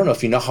 I don't know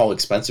if you know how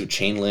expensive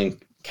chain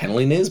link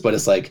kenneling is, but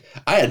it's like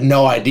I had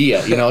no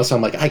idea, So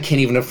I'm like, I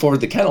can't even afford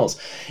the kennels.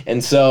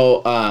 And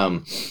so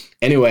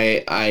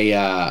anyway,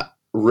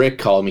 Rick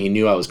called me. He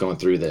knew I was going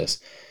through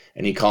this,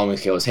 and he called me and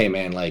he goes, hey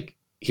man, like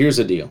here's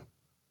the deal,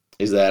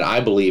 is that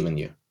I believe in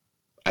you.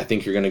 I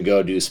think you're going to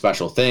go do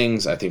special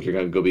things. I think you're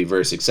going to go be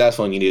very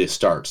successful, and you need to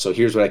start. So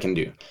here's what I can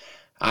do.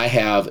 I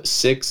have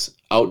 6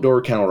 outdoor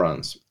kennel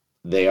runs.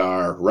 They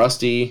are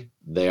rusty.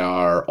 They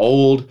are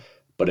old.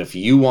 But if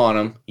you want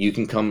them, you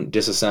can come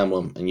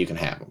disassemble them and you can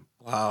have them.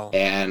 Wow.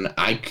 And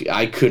I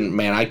couldn't,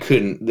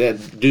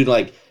 that dude,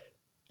 like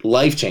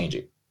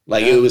life-changing.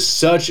 Like it was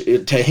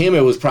to him, it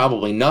was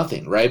probably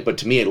nothing, right? But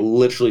to me, it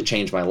literally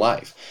changed my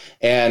life.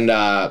 And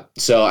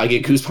so I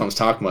get goosebumps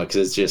talking about it,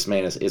 because it's just,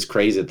 man, it's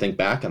crazy to think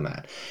back on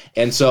that.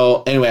 And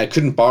so anyway, I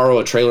couldn't borrow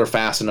a trailer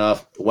fast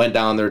enough, went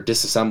down there,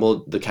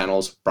 disassembled the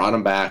kennels, brought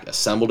them back,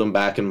 assembled them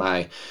back in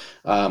my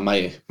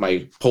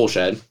my pole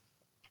shed.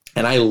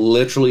 And I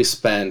literally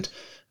spent,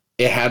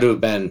 it had to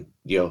have been,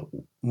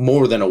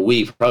 more than a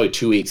week, probably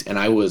 2 weeks. And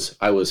I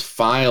was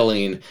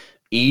filing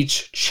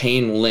each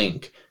chain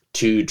link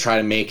to try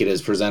to make it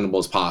as presentable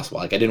as possible.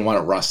 Like I didn't want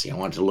it rusty. I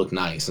wanted it to look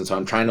nice. And so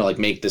I'm trying to like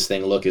make this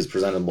thing look as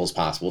presentable as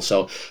possible.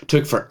 So it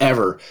took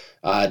forever.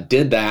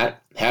 Did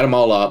that, had them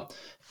all up.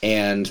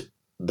 And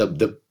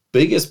the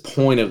biggest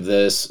point of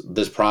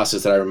this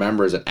process that I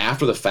remember is that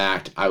after the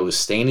fact, I was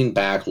standing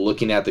back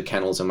looking at the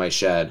kennels in my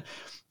shed,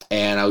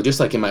 and I was just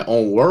like in my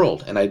own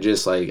world. And I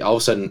just like, all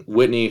of a sudden,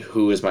 Whitney,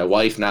 who is my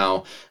wife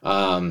now,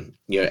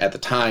 at the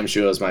time she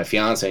was my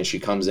fiance, and she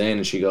comes in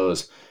and she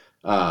goes,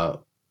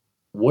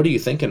 what are you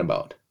thinking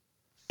about?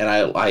 And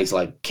I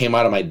like came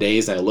out of my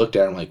daze, and I looked at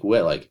her and I'm like,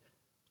 what, like,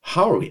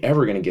 how are we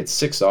ever going to get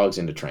 6 dogs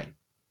into train?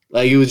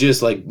 Like, it was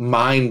just like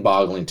mind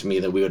boggling to me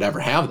that we would ever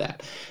have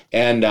that.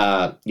 And,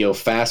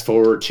 fast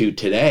forward to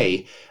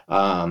today,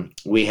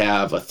 we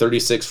have a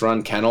 36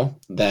 run kennel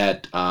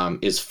that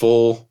is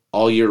full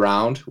all year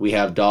round. We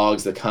have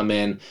dogs that come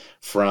in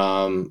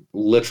from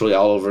literally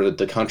all over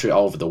the country,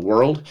 all over the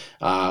world.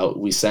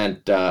 We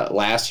sent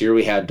last year,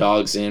 we had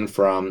dogs in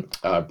from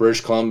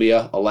British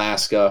Columbia,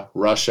 Alaska,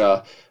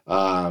 Russia.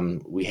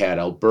 We had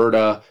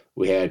Alberta,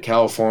 we had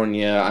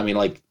California. I mean,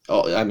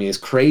 it's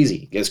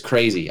crazy. It's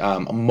crazy.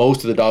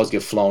 Most of the dogs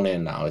get flown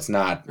in now. It's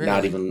not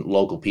even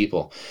local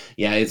people.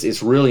 Yeah,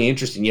 it's really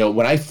interesting. You know,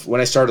 when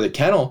I started the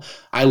kennel,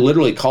 I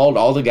literally called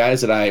all the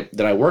guys that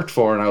I worked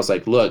for, and I was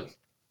like, look,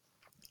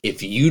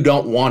 if you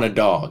don't want a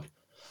dog,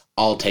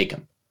 I'll take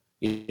him.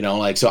 You know,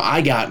 like, so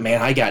I got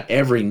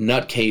every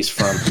nutcase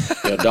from,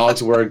 you know,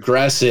 dogs were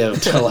aggressive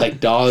to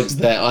like dogs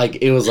that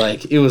it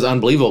was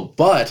unbelievable.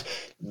 But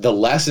the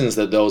lessons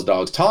that those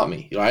dogs taught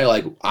me, right?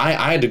 Like I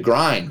had to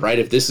grind, right?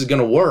 If this is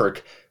going to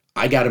work,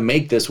 I got to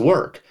make this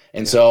work.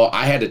 And so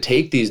I had to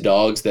take these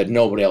dogs that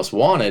nobody else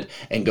wanted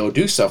and go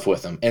do stuff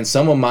with them. And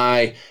some of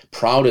my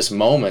proudest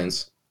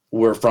moments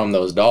were from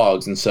those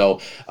dogs. And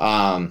so,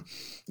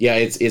 yeah,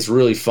 it's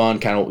really fun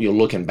kind of, you know,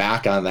 looking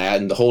back on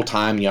that. And the whole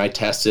time, you know, I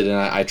tested and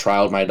I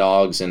trialed my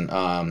dogs and,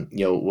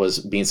 you know, was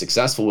being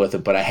successful with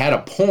it. But I had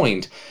a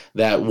point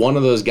that one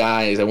of those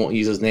guys, I won't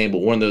use his name, but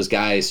one of those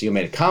guys, you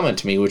made a comment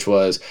to me, which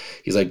was,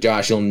 he's like,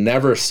 Josh, you'll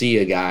never see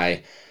a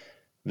guy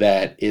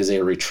that is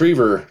a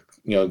retriever,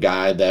 you know,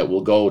 guy that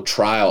will go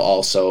trial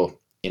also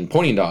in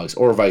pointing dogs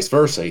or vice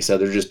versa. He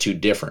said they're just too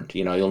different.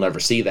 You know, you'll never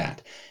see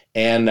that.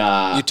 And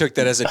you took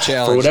that as a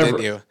challenge,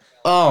 didn't you?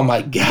 Oh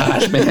my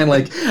gosh, man.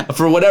 Like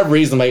for whatever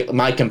reason,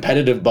 my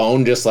competitive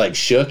bone just like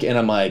shook and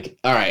I'm like,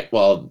 all right,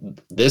 well,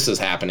 this is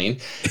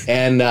happening.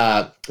 And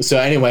so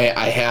anyway,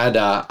 I had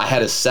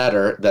a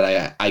setter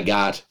that I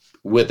got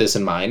with this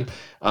in mind.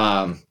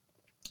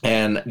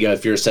 And you know,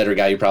 if you're a setter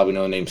guy, you probably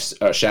know the name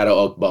Shadow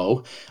Oak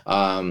Bow.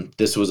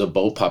 This was a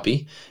bow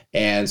puppy.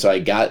 And so I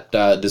got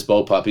this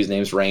bow puppy. His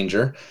name's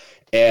Ranger.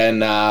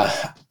 And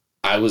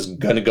I was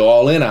going to go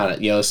all in on it,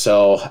 you know,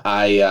 so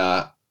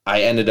I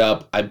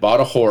bought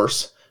a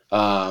horse.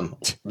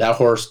 That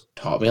horse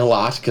taught me a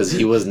lot because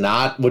he was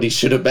not what he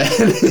should have been.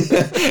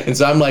 And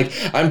so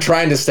I'm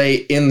trying to stay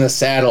in the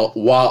saddle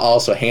while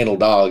also handle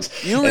dogs.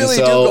 You really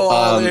do go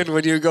all in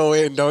when you go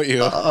in, don't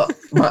you?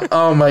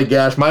 Oh my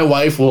gosh. My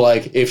wife will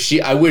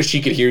I wish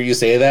she could hear you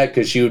say that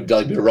because she would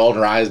be rolling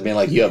her eyes being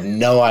like, you have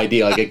no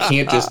idea. Like I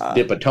can't just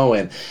dip a toe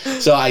in.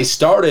 So I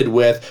started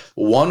with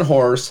one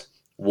horse,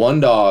 one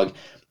dog.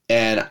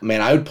 And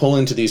man, I would pull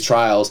into these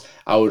trials.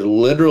 I would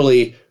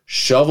literally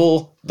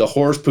shovel the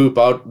horse poop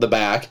out the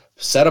back,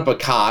 set up a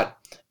cot,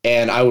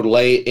 and I would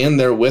lay in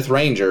there with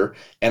Ranger,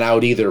 and I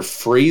would either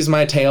freeze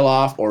my tail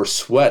off or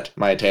sweat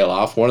my tail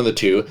off, one of the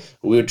two.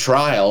 We would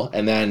trial,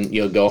 and then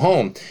go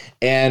home.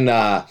 And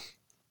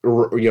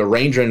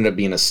Ranger ended up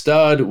being a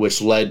stud,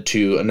 which led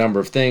to a number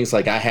of things.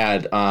 Like I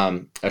had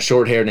a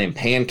short hair named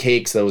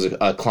Pancakes that was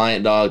a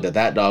client dog.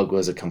 That dog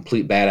was a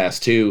complete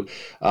badass too.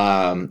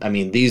 I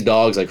mean, these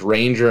dogs like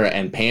Ranger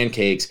and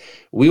Pancakes,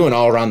 we went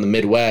all around the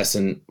Midwest,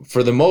 and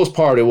for the most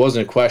part, it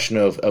wasn't a question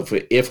of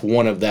if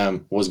one of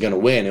them was going to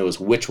win. It was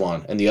which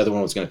one, and the other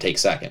one was going to take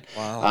second.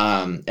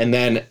 Wow. And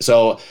then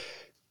so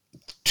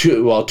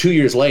 2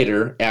 years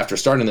later, after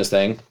starting this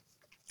thing,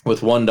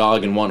 with one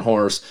dog and one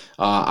horse,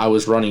 I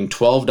was running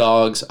 12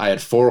 dogs. I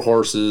had 4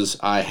 horses.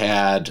 I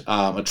had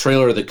a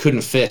trailer that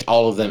couldn't fit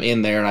all of them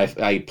in there, and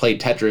I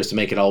played Tetris to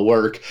make it all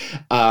work.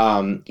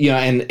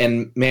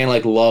 And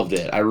man, loved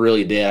it. I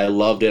really did. I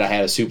loved it. I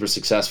had a super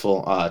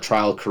successful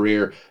trial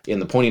career in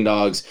the pointing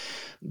dogs,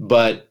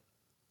 but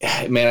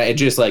man, it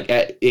just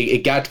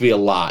it got to be a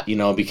lot,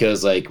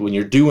 because when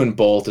you're doing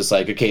both, it's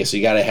like, okay, so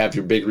you got to have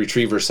your big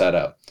retriever set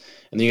up.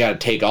 And then you got to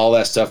take all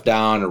that stuff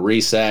down and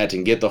reset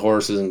and get the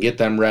horses and get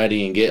them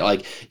ready and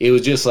get it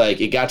was just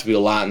it got to be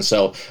a lot. And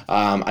so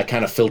I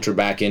kind of filtered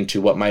back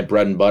into what my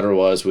bread and butter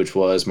was, which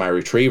was my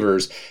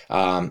retrievers.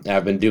 And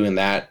I've been doing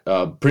that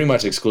pretty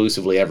much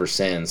exclusively ever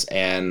since.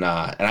 And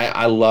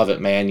I love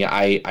it, man. Yeah,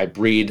 I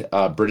breed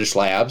British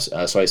Labs.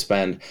 So I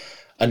spend,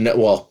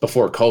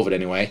 before COVID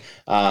anyway,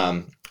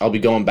 I'll be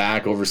going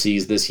back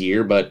overseas this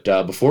year, but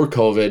before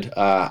COVID,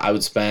 I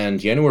would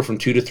spend anywhere from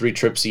 2 to 3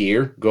 trips a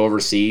year, go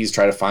overseas,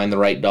 try to find the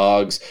right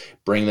dogs,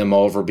 bring them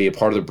over, be a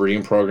part of the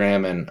breeding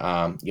program. And,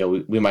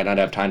 we might not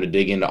have time to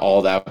dig into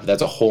all that, but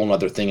that's a whole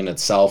other thing in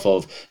itself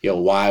of,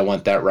 why I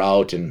went that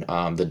route and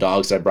the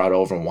dogs I brought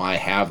over and why I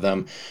have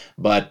them.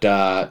 But,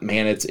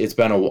 man, it's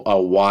been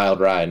a wild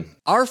ride.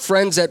 Our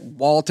friends at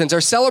Waltons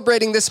are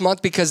celebrating this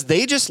month because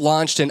they just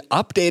launched an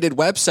updated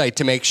website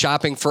to make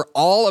shopping for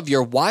all of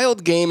your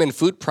wild game and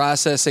food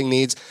processing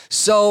needs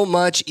so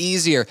much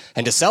easier.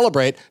 And to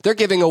celebrate, they're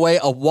giving away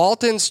a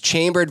Waltons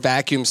chambered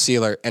vacuum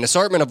sealer, an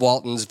assortment of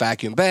Waltons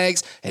vacuum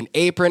bags, an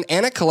apron,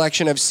 and a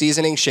collection of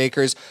seasoning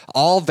shakers,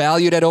 all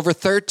valued at over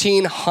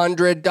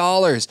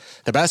 $1,300.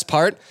 The best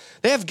part?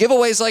 They have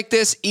giveaways like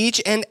this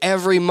each and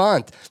every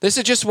month. This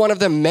is just one of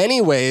the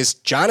many ways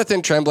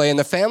Jonathan Tremblay and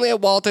the family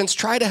at Waltons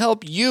try to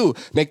help you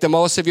make the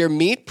most of your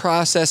meat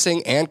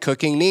processing and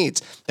cooking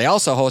needs. They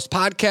also host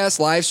podcasts,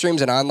 live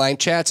streams, and online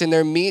chats in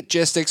their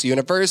Meatgistics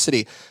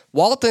University.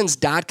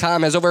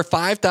 Waltons.com has over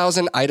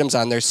 5,000 items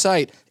on their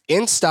site.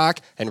 in stock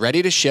and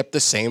ready to ship the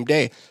same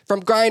day. From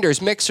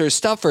grinders, mixers,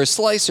 stuffers,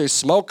 slicers,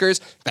 smokers,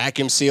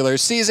 vacuum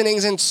sealers,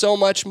 seasonings, and so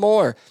much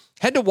more.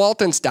 Head to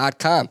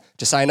Waltons.com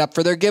to sign up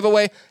for their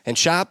giveaway and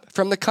shop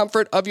from the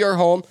comfort of your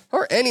home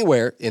or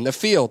anywhere in the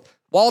field.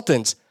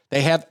 Waltons,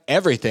 they have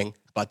everything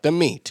but the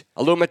meat.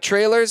 Aluma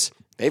Trailers,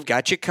 they've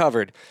got you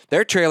covered.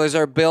 Their trailers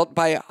are built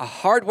by a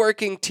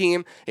hardworking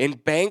team in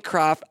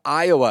Bancroft,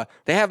 Iowa.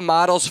 They have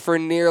models for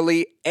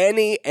nearly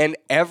any and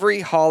every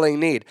hauling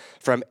need,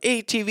 from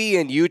ATV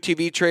and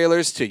UTV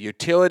trailers to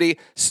utility,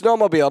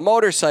 snowmobile,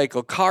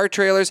 motorcycle, car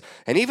trailers,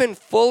 and even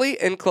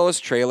fully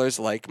enclosed trailers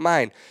like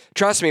mine.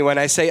 Trust me when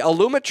I say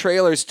Aluma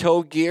Trailers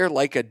tow gear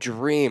like a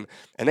dream,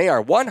 and they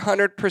are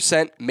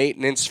 100%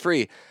 maintenance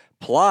free.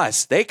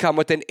 Plus, they come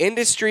with an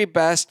industry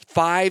best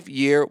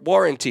 5-year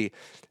warranty.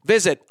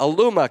 Visit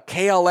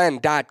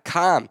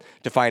alumakln.com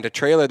to find a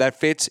trailer that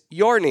fits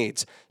your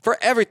needs. For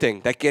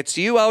everything that gets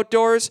you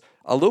outdoors,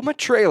 Aluma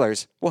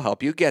Trailers will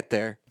help you get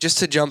there. Just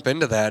to jump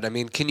into that, I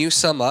mean, can you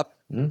sum up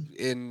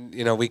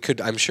we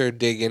could, I'm sure,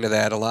 dig into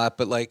that a lot,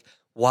 but like,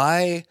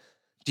 why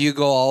do you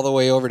go all the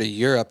way over to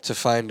Europe to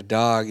find a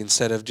dog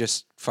instead of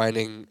just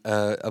finding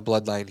a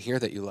bloodline here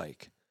that you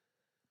like?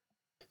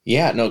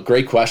 Yeah, no,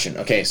 great question.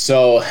 Okay,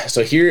 so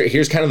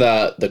here's kind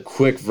of the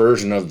quick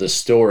version of the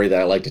story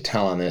that I like to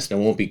tell on this, and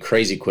it won't be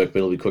crazy quick, but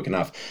it'll be quick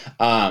enough.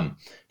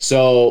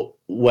 So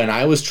when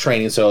I was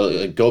training,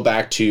 so go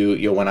back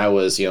to when I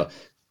was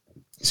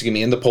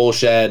in the pole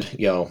shed,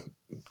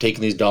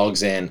 taking these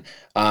dogs in.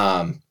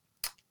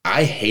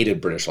 I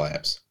hated British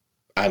Labs.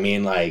 I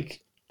mean,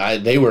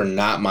 they were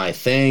not my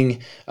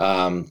thing.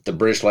 The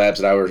British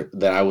Labs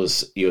that I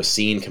was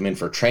seeing come in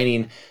for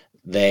training,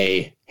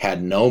 they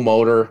had no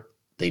motor.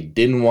 They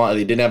didn't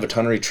have a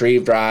ton of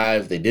retrieve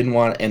drive.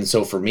 And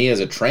so for me as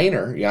a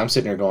trainer, I'm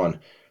sitting here going,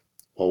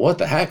 well, what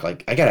the heck?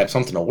 Like, I gotta have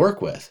something to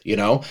work with,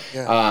 Yeah.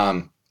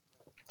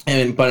 But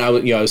I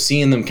was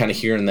seeing them kind of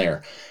here and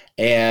there.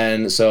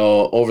 And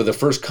so over the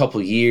first couple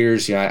of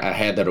years, I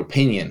had that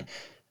opinion.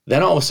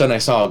 Then all of a sudden I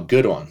saw a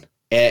good one.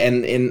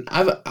 And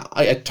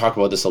I talk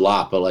about this a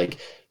lot, but like,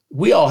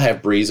 we all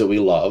have breeds that we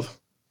love.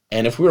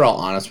 And if we're all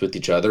honest with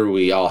each other,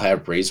 we all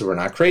have breeds that we're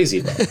not crazy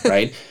about,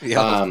 right?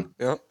 Yeah.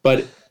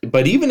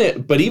 But even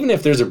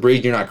if there's a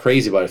breed you're not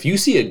crazy about, if you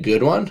see a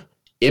good one,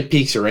 it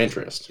piques your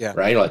interest,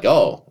 right? Like,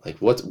 oh, like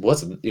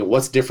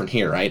what's different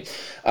here, right?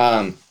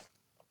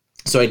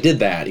 So I did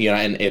that,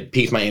 and it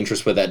piqued my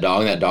interest with that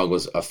dog. And that dog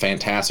was a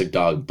fantastic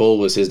dog. Bull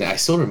was his name. I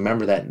still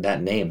remember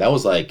that name. That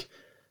was like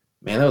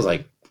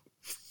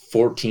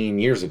 14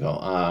 years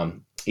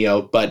ago.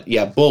 But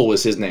yeah, Bull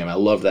was his name. I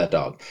loved that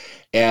dog.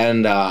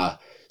 And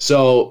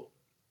so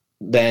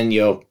then,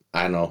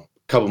 I don't know, a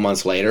couple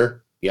months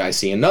later, I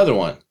see another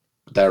one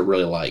that I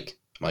really like.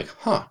 I'm like,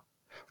 huh.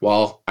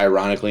 Well,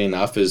 ironically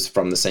enough, is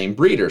from the same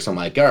breeder. So I'm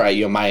like, all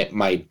right,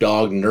 my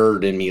dog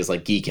nerd in me is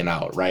like geeking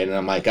out, right? And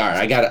I'm like, all right,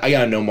 I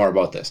gotta know more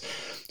about this.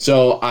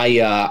 So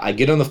I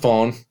get on the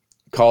phone,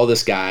 call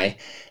this guy,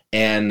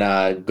 and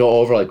go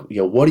over like,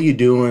 what are you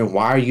doing?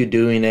 Why are you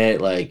doing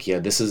it? Like,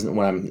 this isn't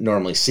what I'm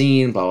normally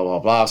seeing, blah, blah, blah,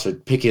 blah. So I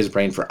pick his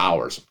brain for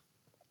hours.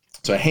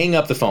 So I hang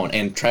up the phone,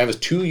 and Travis,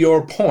 to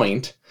your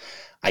point,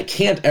 I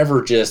can't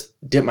ever just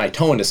dip my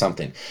toe into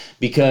something,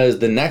 because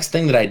the next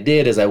thing that I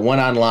did is I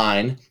went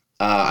online.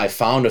 I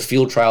found a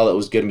field trial that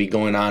was going to be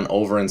going on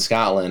over in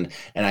Scotland,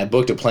 and I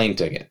booked a plane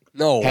ticket.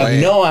 No Have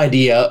way. no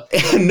idea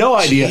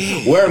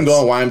where I'm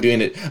going, why I'm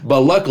doing it.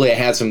 But luckily, I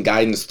had some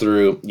guidance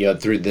through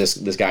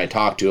this guy I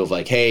talked to of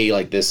like, hey,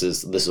 like this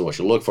is what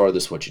you look for,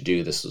 this is what you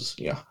do, this is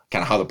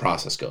kind of how the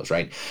process goes,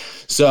 right?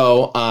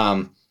 So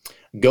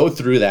go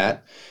through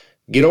that,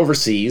 get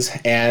overseas,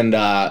 and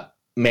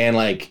man,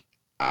 like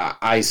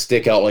I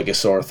stick out like a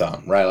sore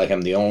thumb, right? Like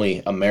I'm the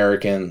only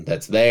American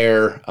that's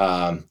there.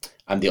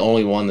 I'm the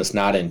only one that's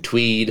not in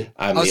tweed.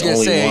 I'm the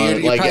only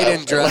one. You probably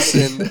didn't dress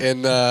in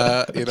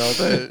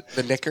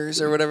the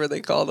knickers or whatever they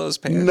call those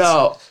pants.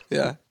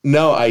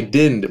 No, I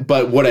didn't.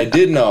 But what I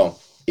did know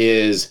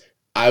is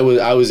I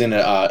was in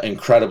an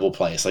incredible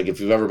place. Like if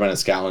you've ever been in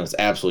Scotland, it's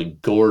absolutely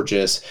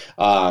gorgeous.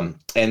 And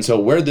so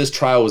where this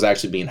trial was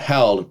actually being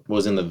held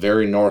was in the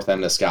very north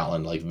end of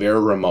Scotland, like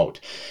very remote.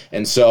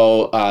 And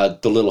so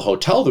the little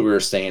hotel that we were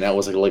staying at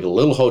was like a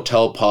little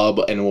hotel pub.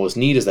 And what was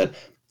neat is that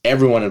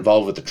everyone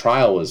involved with the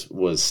trial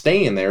was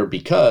staying there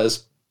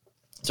because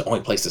it's the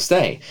only place to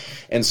stay.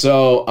 And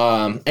so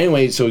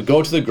anyway, so we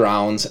go to the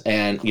grounds,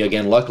 and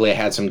again, luckily I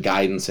had some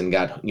guidance and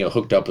got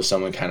hooked up with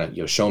someone kind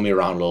of show me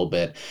around a little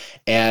bit.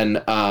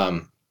 And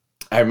I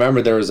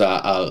remember there was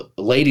a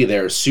lady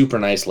there, a super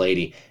nice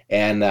lady,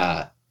 and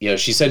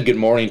she said good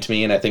morning to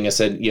me, and I think I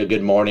said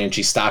good morning, and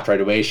she stopped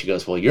right away. She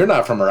goes, well, you're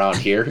not from around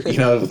here,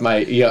 with my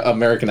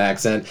American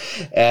accent.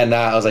 And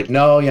I was like,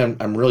 no,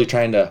 I'm really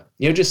trying to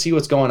just see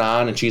what's going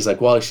on. And she's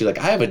like,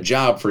 I have a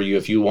job for you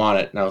if you want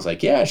it. And I was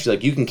like, yeah. She's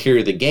like, you can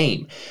carry the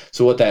game.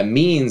 So what that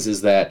means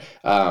is that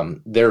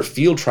their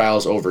field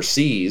trials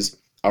overseas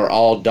are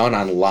all done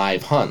on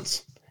live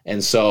hunts.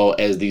 And so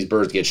as these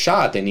birds get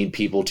shot, they need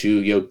people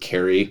to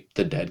carry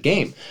the dead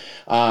game.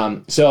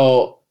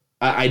 So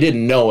I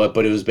didn't know it,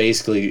 but it was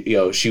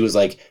basically, she was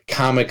like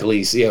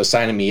comically,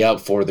 signing me up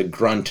for the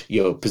grunt,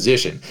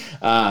 position.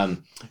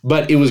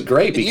 But it was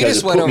great because you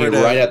just it went put me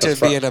over right at the to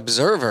front. be an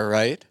observer,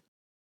 right?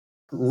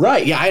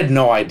 Right. Yeah. I had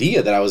no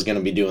idea that I was going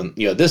to be doing,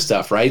 this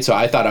stuff. Right. So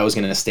I thought I was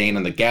going to stand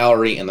in the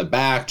gallery in the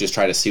back, just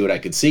try to see what I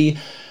could see.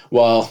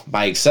 Well,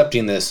 by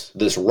accepting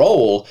this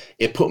role,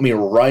 it put me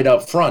right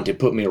up front. It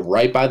put me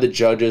right by the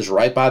judges,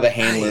 right by the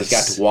handlers,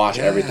 Nice. got to watch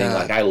everything.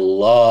 Like, I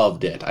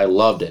loved it. I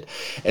loved it.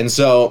 And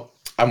so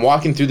I'm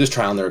walking through this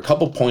trial, and there are a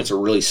couple points that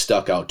really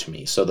stuck out to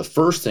me. So the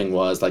first thing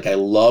was, like, I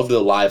love the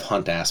live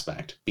hunt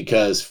aspect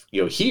because,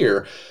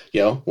 here,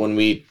 when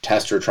we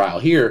test our trial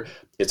here,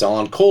 it's all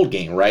on cold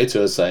game, right?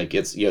 So it's like,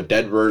 it's,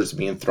 dead birds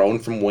being thrown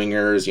from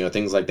wingers,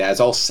 things like that. It's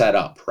all set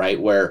up, right?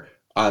 Where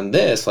on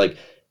this, like,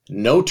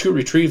 no two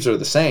retrieves are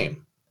the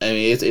same. I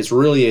mean, it's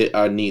really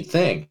a neat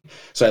thing.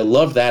 So I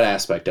love that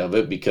aspect of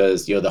it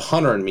because, the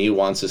hunter in me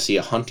wants to see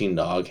a hunting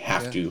dog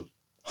have to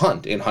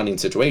hunt in hunting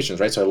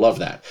situations, right? So I love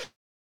that.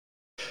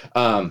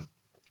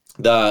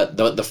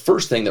 The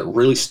first thing that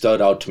really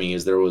stood out to me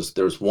is there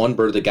was one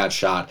bird that got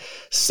shot,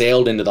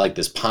 sailed into like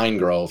this pine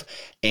grove,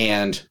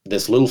 and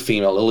this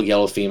little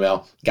yellow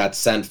female got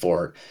sent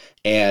for it.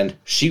 And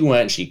she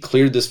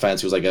cleared this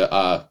fence. It was like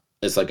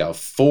it's like a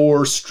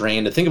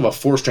think of a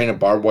 4-stranded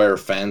barbed wire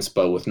fence,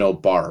 but with no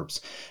barbs.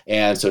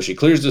 And so she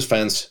clears this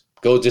fence,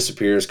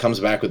 disappears,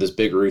 comes back with this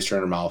big rooster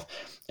in her mouth.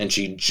 And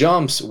she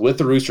jumps with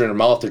the rooster in her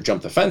mouth to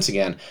jump the fence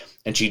again.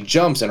 And she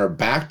jumps, and her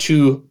back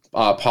 2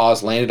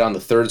 paws landed on the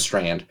 3rd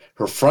strand.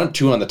 Her front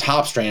 2 on the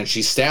top strand.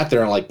 She sat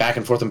there and like back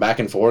and forth and back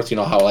and forth. You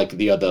know how like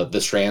the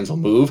strands will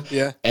move.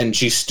 Yeah. And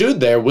she stood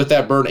there with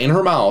that bird in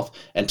her mouth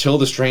until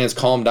the strands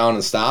calmed down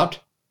and stopped.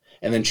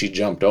 And then she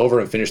jumped over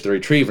and finished the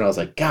retrieve. And I was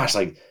like, gosh,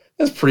 like,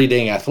 that's pretty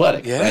dang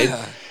athletic,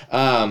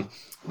 right?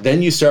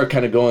 Then you start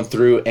kind of going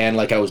through, and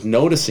like I was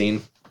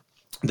noticing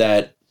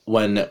that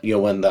when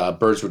the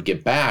birds would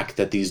get back,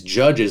 that these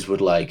judges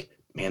would like,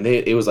 man,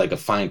 it was like a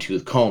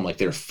fine-tooth comb. Like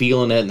they're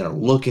feeling it and they're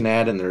looking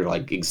at it and they're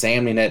like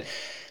examining it.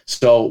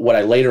 So what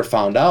I later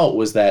found out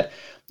was that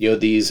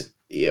these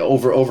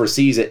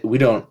overseas, they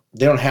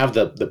don't have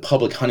the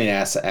public hunting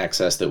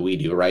access that we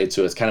do, right?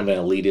 So it's kind of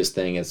an elitist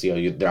thing. It's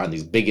they're on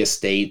these big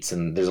estates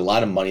and there's a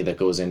lot of money that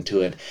goes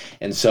into it.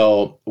 And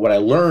so what I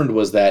learned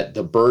was that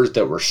the birds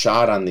that were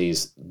shot on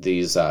these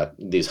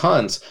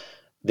hunts,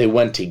 they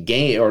went to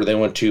game, or they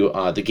went to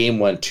the game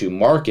went to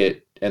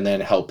market and then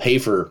help pay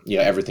for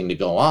everything to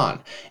go on.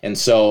 And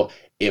so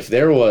if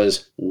there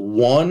was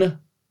one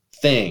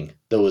thing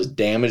that was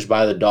damaged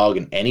by the dog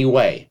in any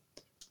way,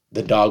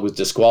 the dog was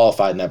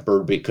disqualified and that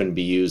bird couldn't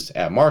be used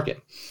at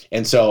market.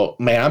 And so,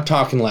 man, I'm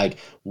talking like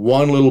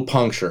one little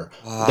puncture.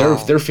 Wow.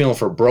 They're feeling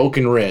for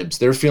broken ribs.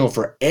 They're feeling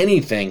for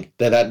anything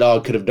that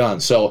dog could have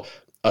done. So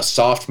a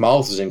soft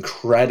mouth is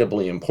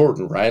incredibly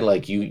important, right?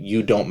 Like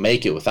you don't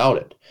make it without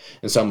it.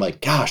 And so I'm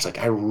like, gosh, like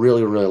I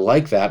really, really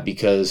like that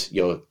because,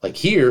 like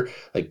here,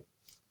 like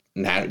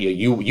now,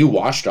 you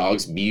watch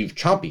dogs be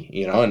chompy,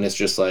 and it's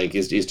just like,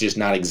 it's just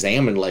not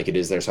examined like it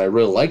is there. So I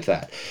really like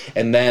that.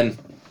 And then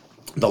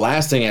the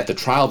last thing at the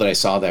trial that I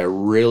saw that I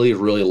really,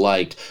 really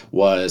liked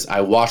was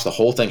I watched the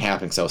whole thing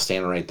happen because I was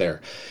standing right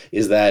there,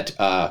 is that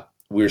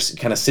we were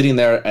kind of sitting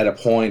there at a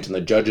point and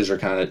the judges are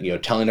kind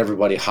of, telling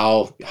everybody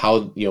how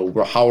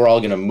we're all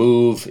going to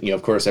move.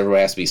 Of course,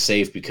 everybody has to be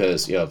safe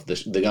because, of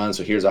the gun.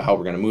 So here's how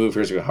we're going to move.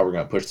 Here's how we're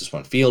going to push this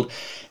one field.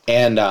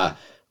 And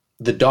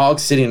the dog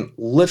sitting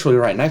literally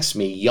right next to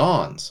me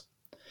yawns.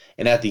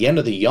 And at the end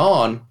of the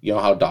yawn,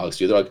 how dogs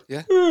do, they're like,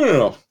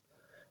 yeah.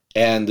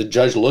 And the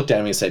judge looked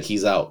at me and said,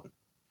 he's out.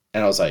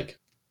 And I was like,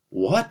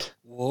 what?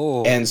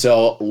 Whoa. And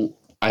so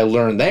I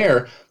learned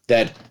there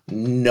that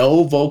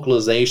no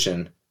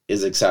vocalization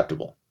is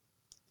acceptable.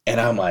 And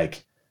I'm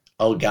like,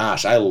 oh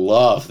gosh, I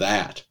love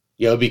that.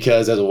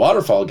 Because as a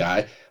waterfowl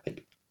guy,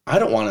 like, I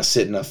don't want to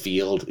sit in a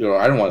field,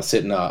 I don't want to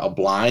sit in a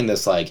blind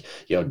that's like,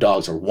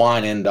 dogs are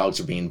whining,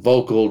 dogs are being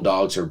vocal,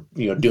 dogs are,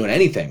 doing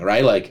anything,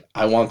 right? Like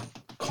I want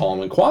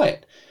calm and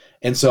quiet.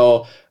 And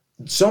so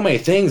many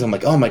things, I'm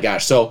like, oh my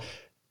gosh. So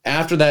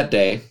after that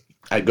day,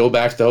 I go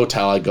back to the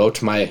hotel, I go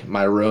to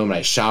my room, and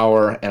I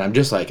shower, and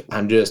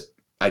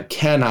I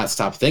cannot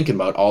stop thinking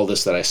about all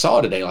this that I saw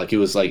today. Like it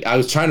was like, I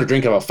was trying to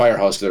drink out of a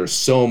firehouse because there was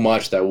so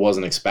much that I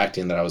wasn't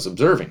expecting that I was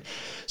observing.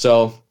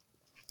 So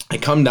I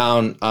come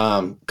down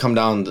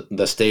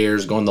the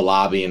stairs, go in the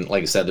lobby, and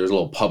like I said, there's a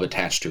little pub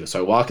attached to it. So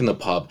I walk in the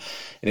pub,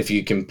 and if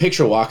you can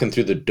picture walking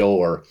through the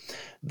door,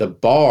 the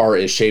bar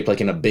is shaped like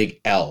in a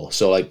big L.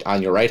 So like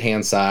on your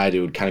right-hand side,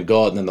 it would kind of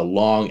go out, and then the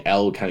long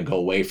L would kind of go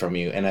away from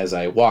you. And as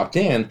I walked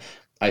in,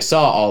 I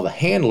saw all the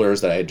handlers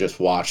that I had just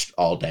watched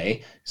all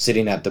day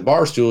sitting at the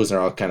bar stools, and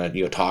they're all kind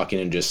of, talking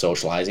and just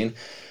socializing.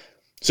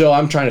 So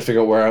I'm trying to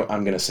figure out where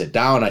I'm going to sit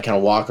down. I kind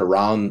of walk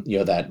around,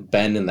 that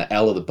bend in the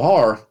L of the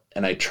bar,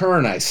 and I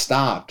turn, I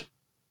stopped,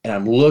 and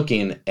I'm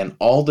looking, and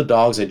all the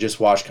dogs I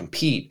just watched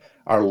compete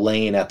are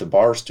laying at the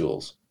bar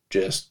stools,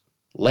 just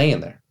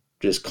laying there,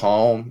 just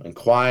calm and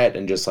quiet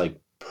and just like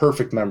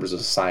perfect members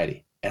of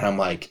society. And I'm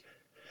like,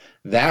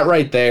 that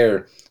right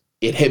there,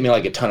 it hit me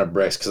like a ton of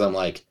bricks because I'm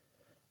like,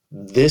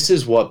 this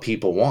is what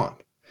people want.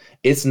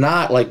 It's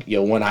not like,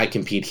 when I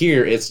compete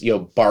here, it's,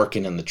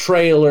 barking in the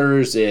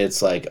trailers.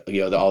 It's like,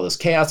 all this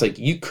chaos. Like,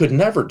 you could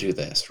never do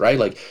this, right?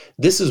 Like,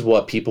 this is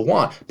what people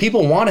want.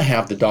 People want to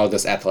have the dog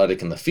that's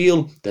athletic in the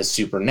field, that's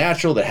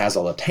supernatural, that has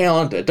all the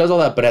talent, that does all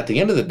that. But at the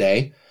end of the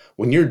day,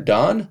 when you're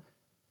done,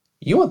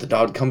 you want the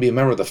dog to come be a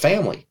member of the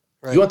family.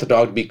 Right. You want the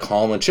dog to be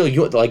calm and chill.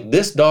 You want, like,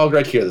 this dog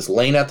right here that's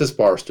laying at this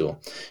bar stool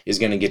is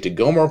going to get to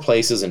go more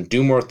places and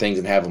do more things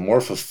and have a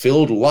more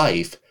fulfilled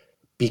life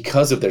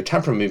because of their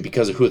temperament,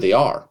 because of who they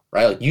are,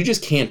 right? Like, you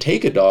just can't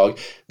take a dog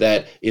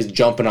that is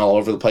jumping all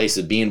over the place,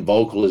 is being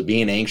vocal, is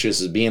being anxious,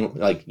 is being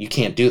like, you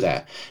can't do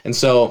that. And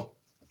so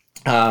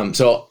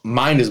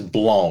mind is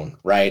blown,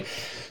 right?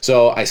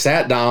 So I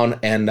sat down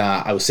and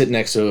I was sitting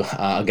next to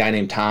a guy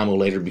named Tom, who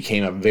later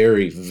became a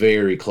very,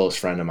 very close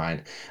friend of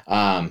mine.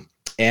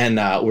 And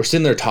we're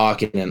sitting there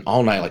talking, and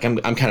all night, like, I'm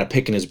kind of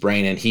picking his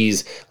brain, and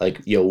he's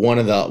like, one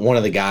of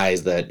the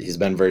guys that he's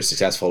been very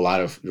successful, a lot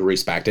of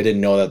respect. I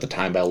didn't know that at the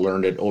time, but I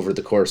learned it over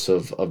the course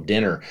of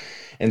dinner.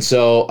 And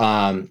so,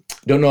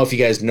 don't know if you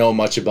guys know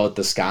much about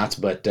the Scots,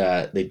 but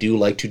they do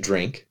like to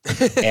drink,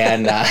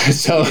 and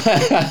so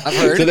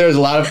so there's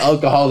a lot of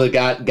alcohol that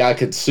got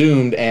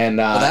consumed, and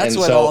that's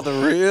when all the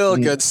real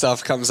good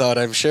stuff comes out,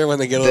 I'm sure, when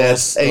they get a little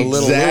loose.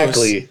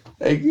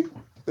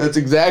 That's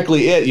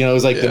exactly it. It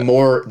was like the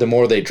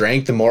more they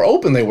drank, the more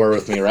open they were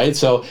with me, right?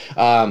 So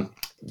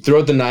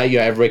throughout the night,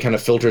 everybody kind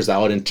of filters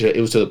out it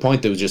was to the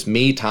point that it was just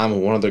me, Tom,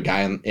 and one other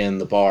guy in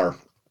the bar.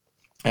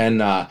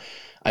 And I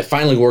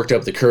finally worked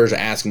up the courage to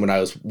ask him what I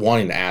was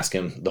wanting to ask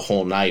him the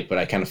whole night, but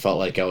I kind of felt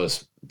like I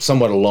was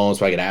somewhat alone,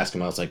 so I could ask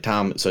him. I was like,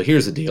 Tom, so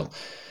here's the deal.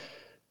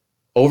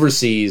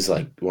 Overseas,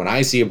 like, when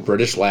I see a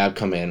British Lab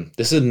come in,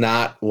 this is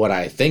not what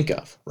I think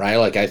of, right?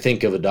 Like, I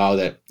think of a dog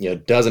that,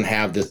 doesn't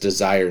have this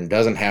desire and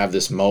doesn't have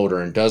this motor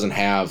and doesn't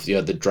have,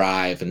 the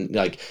drive, and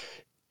like,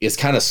 it's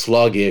kind of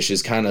sluggish.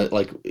 It's kind of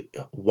like,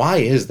 why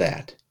is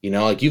that?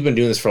 Like, you've been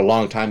doing this for a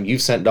long time.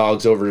 You've sent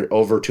dogs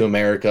over to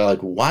America. Like,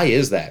 why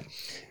is that?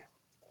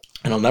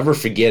 And I'll never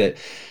forget it.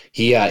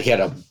 He had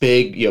a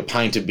big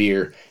pint of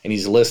beer, and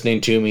he's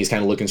listening to me. He's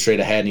kind of looking straight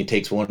ahead, and he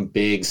takes one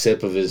big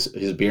sip of his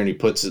beer, and he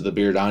puts the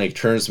beer down. He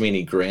turns to me and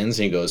he grins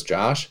and he goes,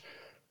 Josh,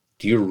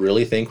 do you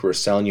really think we're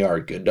selling you our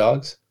good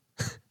dogs?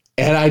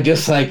 And I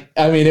just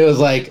it was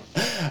like,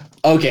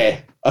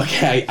 okay,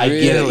 I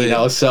get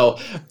it, So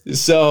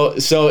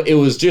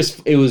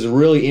it was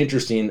really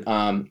interesting.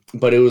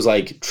 But it was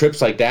like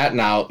trips like that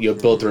now,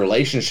 built the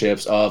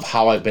relationships of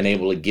how I've been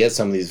able to get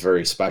some of these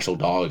very special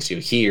dogs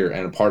here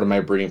and a part of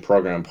my breeding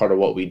program, part of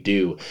what we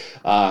do.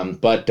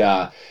 But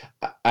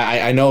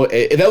I know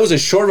that was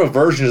as short of a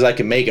version as I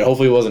can make it.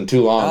 Hopefully it wasn't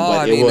too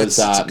long, it's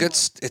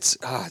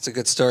a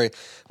good story.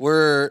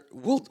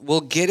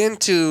 We'll get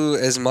into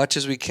as much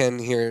as we can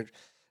here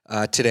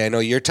today. I know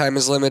your time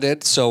is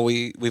limited, so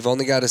we've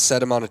only got a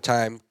set amount of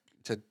time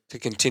to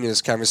continue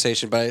this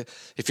conversation. But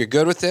if you're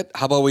good with it,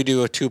 how about we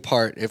do a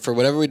 2-part? If for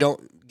whatever we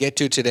don't get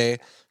to today,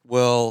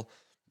 we'll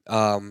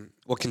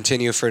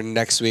continue for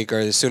next week or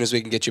as soon as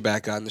we can get you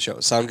back on the show.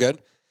 Sound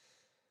good?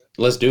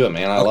 Let's do it,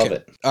 man. I love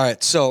it. All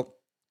right. So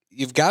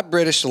you've got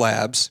British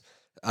Labs,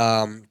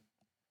 and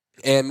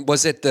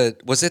was it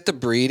the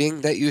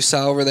breeding that you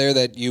saw over there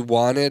that you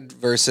wanted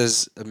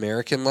versus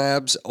American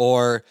Labs,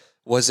 or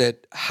was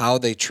it how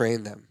they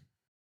train them?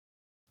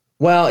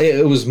 Well,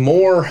 it was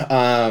more.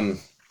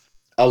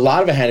 A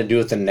lot of it had to do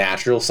with the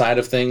natural side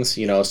of things,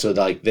 So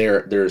like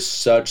there's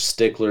such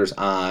sticklers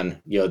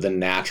on the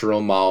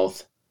natural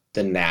mouth,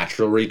 the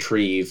natural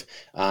retrieve.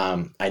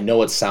 I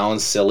know it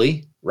sounds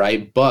silly,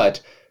 right?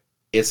 But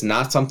it's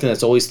not something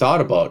that's always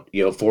thought about,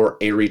 for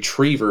a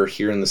retriever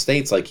here in the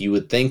States. Like, you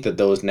would think that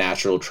those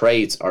natural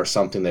traits are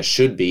something that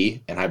should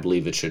be, and I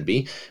believe it should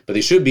be, but they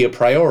should be a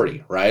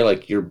priority, right?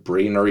 Like, you're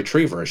breeding a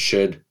retriever,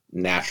 should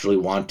naturally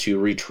want to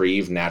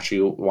retrieve,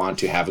 naturally want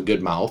to have a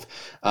good mouth.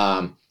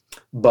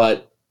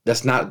 But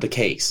that's not the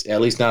case,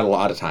 at least not a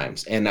lot of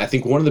times. And I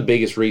think one of the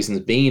biggest reasons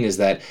being is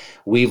that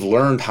we've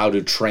learned how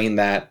to train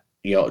that,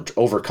 to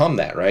overcome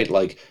that, right?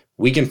 Like,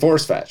 we can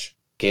force fetch.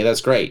 Okay,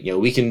 that's great.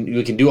 We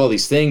can do all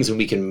these things and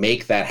we can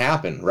make that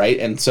happen, right?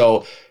 And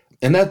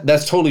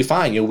that's totally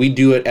fine. We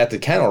do it at the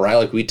kennel, right?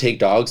 Like, we take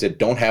dogs that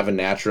don't have a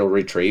natural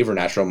retrieve or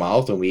natural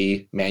mouth, and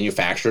we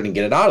manufacture it and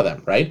get it out of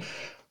them, right?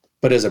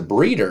 But as a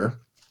breeder,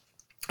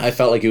 I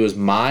felt like it was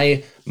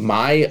my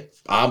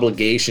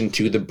obligation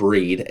to the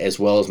breed as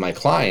well as my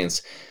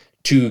clients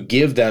to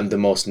give them the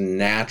most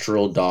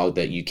natural dog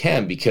that you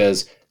can,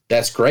 because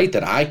that's great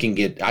that I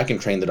can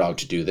train the dog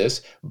to do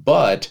this,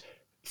 but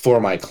for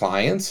my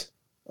clients,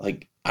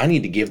 like, I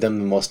need to give them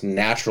the most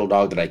natural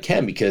dog that I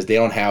can, because they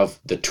don't have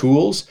the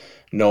tools,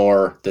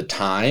 nor the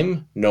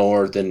time,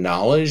 nor the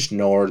knowledge,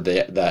 nor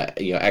the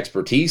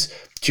expertise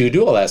to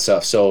do all that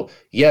stuff. So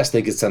yes,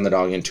 they could send the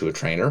dog into a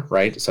trainer,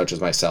 right, such as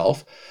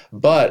myself.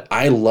 But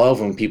I love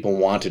when people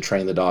want to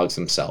train the dogs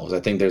themselves. I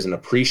think there's an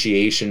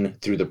appreciation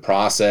through the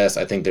process.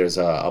 I think there's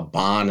a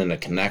bond and a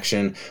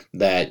connection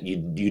that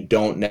you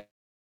don't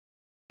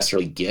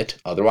necessarily get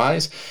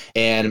otherwise.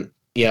 And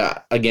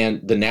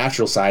again, the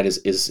natural side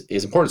is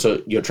important. So,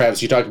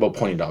 Travis, you talked about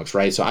pointing dogs,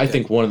 right? So I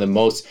think one of the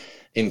most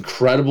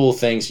incredible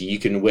things you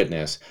can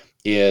witness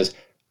is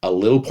a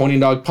little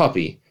pointing dog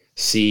puppy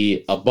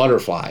see a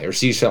butterfly or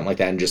see something like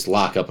that and just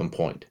lock up and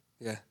point.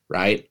 Yeah.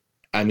 Right?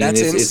 I mean,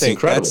 that's it's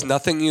incredible. That's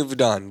nothing you've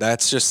done.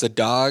 That's just a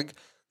dog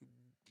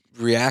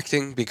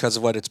reacting because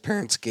of what its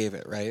parents gave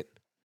it, right?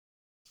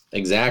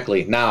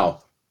 Exactly.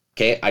 Now,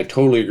 okay, I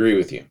totally agree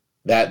with you.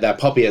 That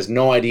puppy has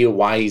no idea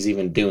why he's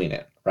even doing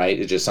it, right?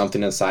 It's just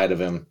something inside of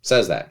him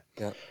says that.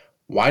 Yeah.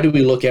 Why do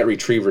we look at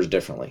retrievers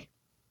differently?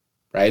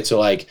 Right? So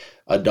like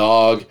a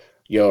dog,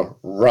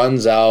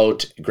 runs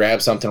out,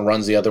 grabs something,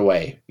 runs the other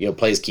way,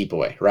 plays keep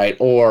away, right?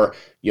 Or,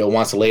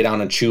 wants to lay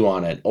down and chew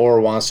on it, or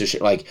wants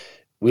to, like,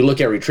 we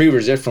look at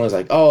retrievers differently. It's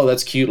like, oh,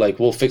 that's cute. Like,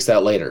 we'll fix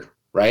that later,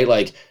 right?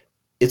 Like,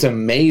 it's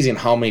amazing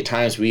how many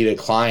times we get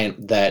a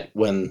client that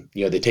when,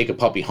 they take a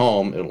puppy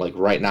home, like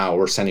right now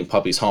we're sending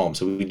puppies home.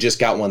 So we just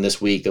got one this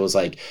week that was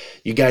like,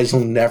 you guys will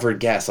never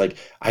guess. Like,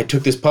 I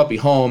took this puppy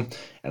home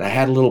and I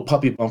had a little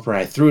puppy bumper and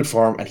I threw it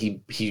for him and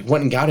he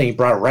went and got it and he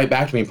brought it right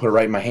back to me and put it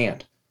right in my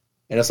hand.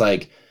 And it's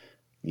like,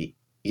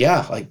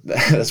 yeah, like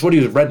that's what he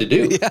was bred to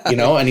do,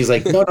 And he's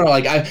like, no,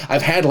 like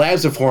I've had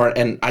labs before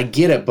and I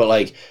get it, but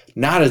like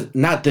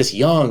not this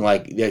young,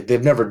 like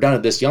they've never done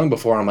it this young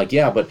before. I'm like,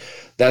 yeah, but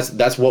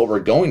that's what we're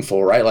going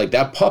for, right? Like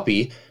that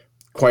puppy,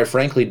 quite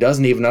frankly,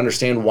 doesn't even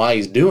understand why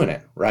he's doing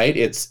it, right?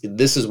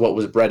 This is what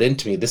was bred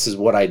into me. This is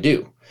what I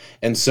do.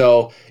 And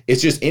so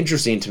it's just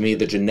interesting to me,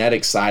 the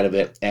genetic side of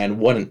it and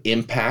what an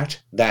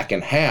impact that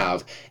can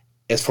have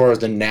as far as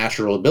the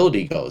natural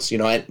ability goes,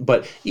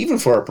 but even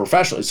for a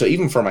professional, so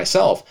even for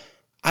myself,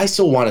 I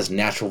still want as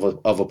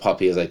natural of a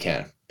puppy as I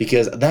can,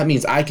 because that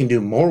means I can do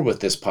more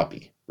with this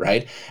puppy,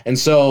 right? And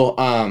so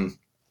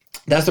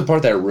that's the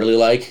part that I really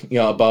like,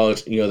 about,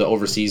 the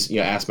overseas,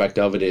 aspect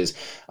of it is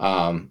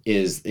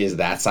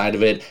that side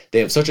of it. They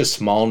have such a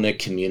small knit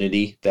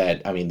community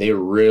that, I mean, they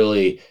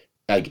really,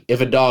 like, if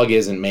a dog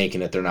isn't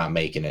making it, they're not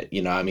making it,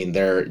 I mean,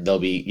 they'll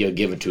be,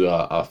 given to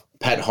a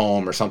pet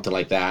home or something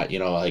like that,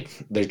 like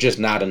there's just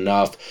not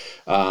enough,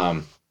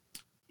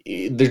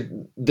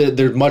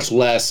 there's much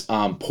less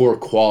poor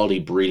quality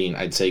breeding,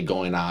 I'd say,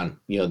 going on,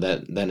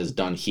 than is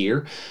done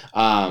here.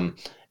 And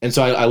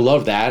so I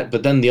love that.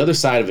 But then the other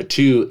side of it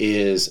too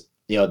is,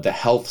 the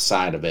health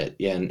side of it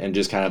and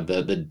just kind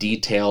of the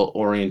detail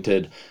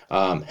oriented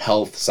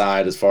health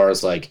side, as far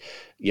as like,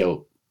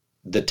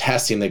 the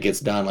testing that gets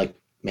done. Like,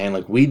 man,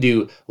 like we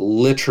do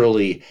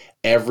literally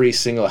every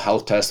single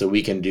health test that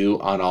we can do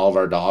on all of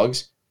our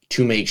dogs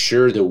to make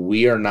sure that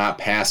we are not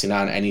passing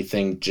on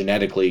anything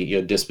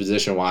genetically,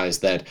 disposition wise,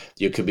 that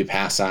could be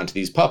passed on to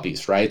these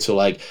puppies, right? So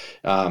like,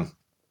 I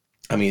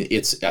mean,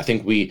 I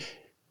think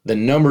the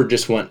number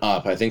just went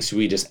up. I think so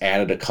we just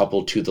added a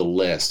couple to the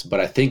list,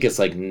 but I think it's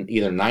like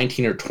either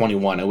 19 or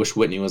 21. I wish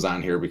Whitney was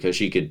on here because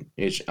she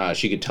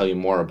could tell you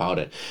more about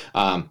it.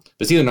 But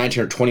it's either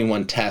 19 or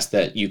 21 tests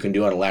that you can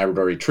do on a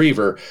Labrador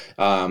Retriever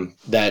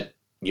that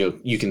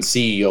you can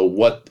see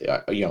what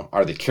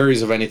are the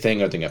carriers of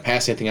anything, are they going to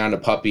pass anything on to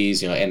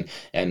puppies, and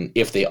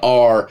if they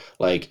are,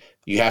 like,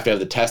 you have to have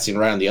the testing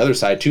right on the other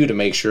side too to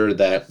make sure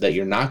that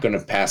you're not going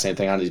to pass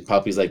anything on to these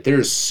puppies. Like,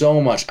 there's so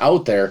much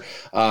out there.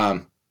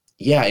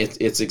 Yeah,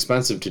 it's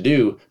expensive to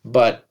do,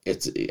 but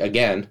it's,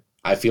 again,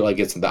 I feel like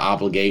it's the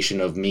obligation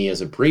of me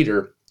as a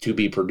breeder to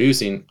be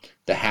producing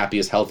the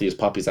happiest, healthiest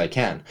puppies I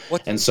can.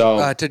 And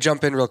so to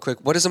jump in real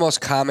quick, what is the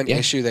most common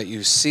issue that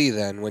you see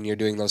then when you're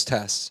doing those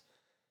tests?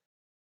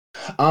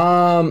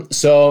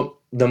 So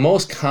the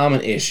most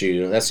common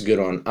issue, that's a good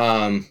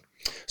one.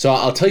 So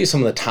I'll tell you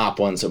some of the top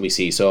ones that we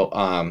see. So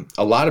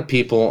a lot of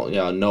people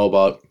know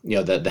about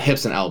the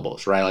hips and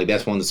elbows, right? Like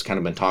that's one that's kind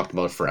of been talked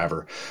about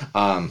forever.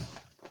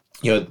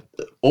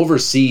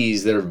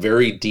 Overseas, they're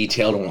very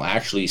detailed and will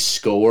actually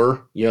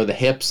score, the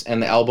hips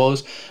and the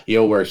elbows,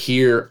 where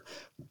here,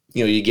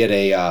 you get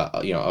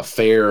a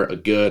fair, a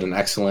good, an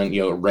excellent,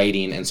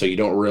 rating. And so you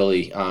don't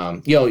really,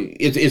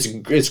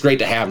 it's great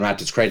to have, not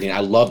discrediting.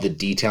 I love the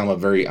detail.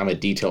 I'm a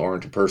detail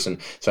oriented person.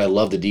 So I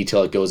love the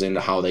detail that goes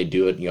into how they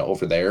do it,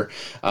 over there.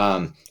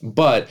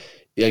 But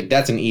like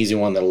that's an easy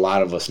one that a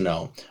lot of us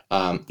know.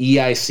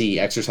 EIC,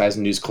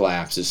 exercise-induced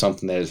collapse, is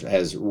something that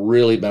has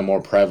really been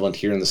more prevalent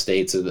here in the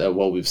States of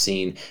what we've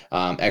seen.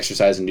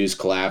 Exercise-induced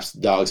collapse,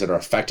 dogs that are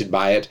affected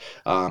by it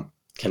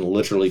can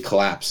literally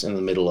collapse in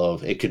the middle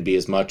of, it could be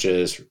as much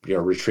as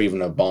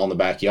retrieving a ball in the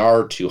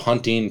backyard to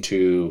hunting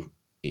to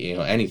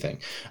anything.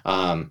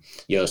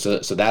 So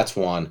that's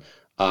one.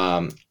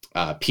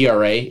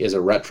 PRA is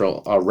a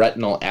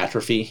retinal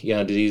atrophy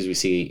disease. We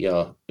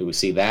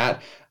see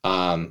that.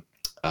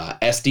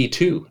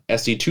 SD2.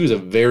 SD2 is a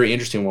very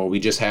interesting one. We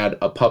just had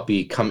a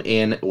puppy come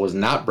in. It was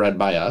not bred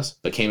by us,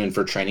 but came in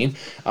for training.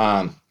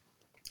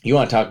 You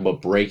want to talk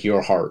about break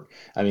your heart.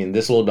 I mean,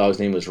 this little dog's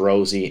name was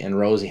Rosie, and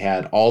Rosie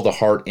had all the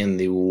heart in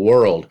the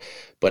world,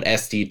 but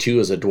SD2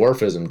 is a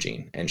dwarfism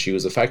gene, and she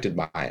was affected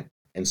by it.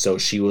 And so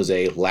she was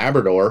a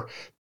Labrador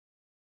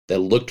that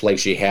looked like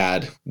she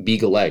had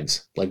beagle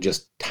legs, like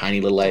just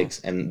tiny little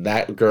legs. And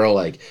that girl,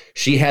 like,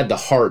 she had the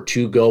heart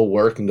to go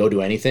work and go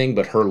do anything,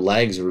 but her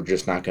legs were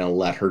just not going to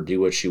let her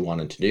do what she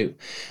wanted to do.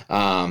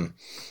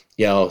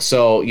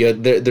 So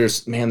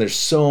there's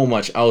so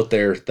much out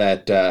there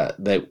that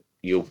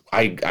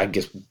I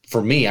guess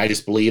for me, I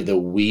just believe that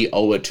we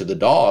owe it to the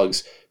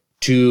dogs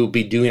to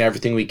be doing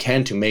everything we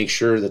can to make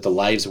sure that the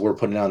lives that we're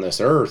putting on this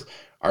earth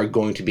are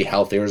going to be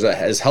healthy, or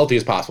as healthy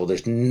as possible.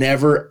 There's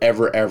never,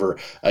 ever, ever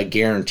a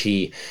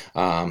guarantee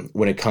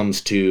when it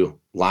comes to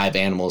live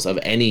animals of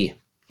any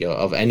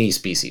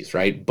species,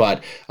 right?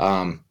 But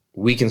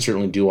we can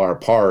certainly do our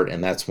part,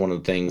 and that's one of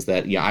the things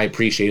that I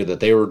appreciated that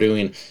they were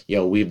doing.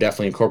 We've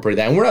definitely incorporated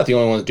that, and we're not the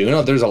only ones doing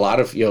it. There's a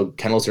lot of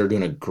kennels that are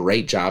doing a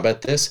great job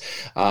at this,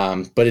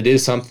 but it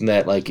is something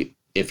that, like,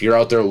 if you're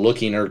out there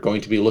looking or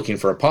going to be looking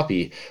for a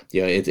puppy,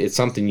 it's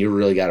something you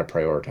really got to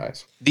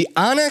prioritize. The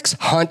onX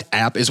Hunt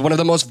app is one of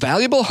the most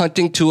valuable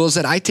hunting tools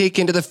that I take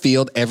into the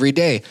field every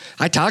day.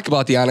 I talk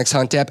about the onX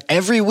Hunt app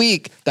every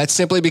week. That's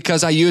simply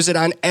because I use it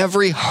on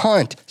every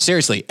hunt.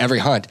 Seriously, every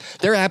hunt.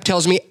 Their app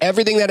tells me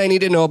everything that I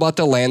need to know about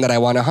the land that I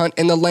want to hunt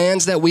and the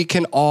lands that we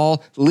can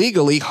all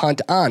legally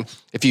hunt on.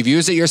 If you've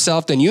used it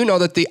yourself, then you know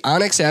that the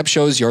onX app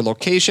shows your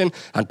location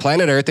on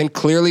planet Earth and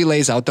clearly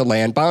lays out the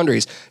land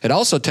boundaries. It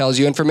also tells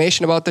you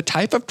information about the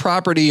type of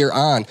property you're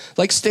on,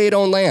 like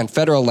state-owned land,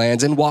 federal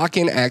lands, and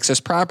walk-in access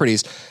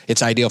properties.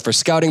 It's ideal for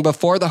scouting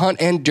before the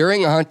hunt and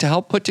during a hunt to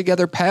help put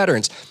together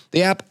patterns.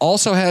 The app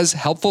also has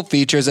helpful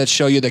features that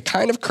show you the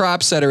kind of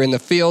crops that are in the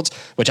fields,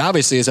 which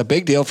obviously is a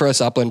big deal for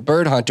us upland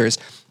bird hunters.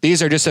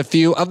 These are just a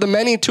few of the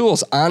many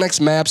tools onX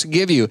Maps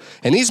give you,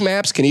 and these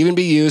maps can even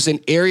be used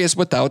in areas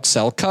without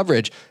cell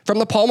coverage. From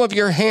the palm of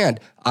your hand,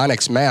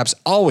 onX Maps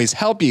always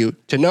help you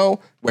to know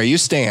where you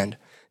stand.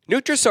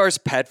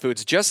 Nutrisource Pet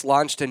Foods just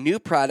launched a new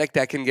product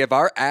that can give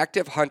our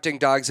active hunting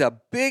dogs a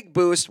big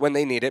boost when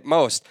they need it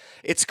most.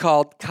 It's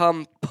called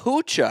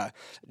Kombucha.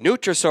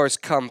 Nutrisource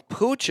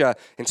Kombucha,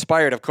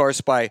 inspired of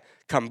course by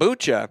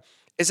kombucha,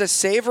 is a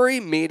savory,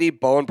 meaty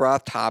bone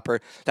broth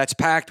topper that's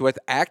packed with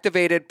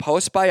activated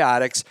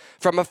postbiotics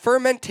from a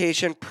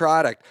fermentation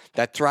product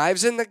that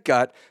thrives in the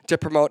gut to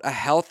promote a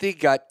healthy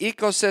gut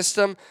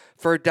ecosystem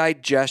for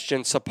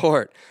digestion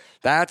support.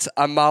 That's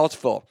a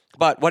mouthful.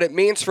 But what it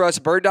means for us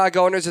bird dog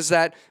owners is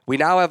that we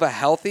now have a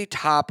healthy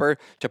topper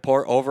to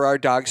pour over our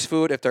dog's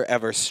food if they're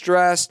ever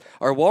stressed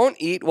or won't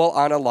eat while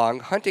on a long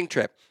hunting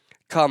trip.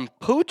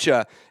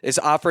 Kombucha is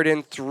offered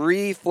in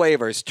 3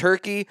 flavors,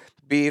 turkey,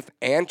 beef,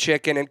 and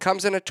chicken, and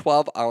comes in a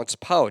 12-ounce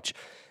pouch.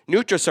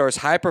 Nutrisource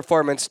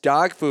high-performance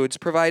dog foods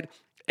provide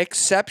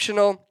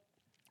exceptional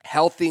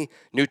healthy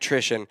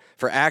nutrition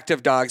for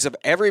active dogs of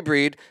every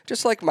breed,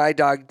 just like my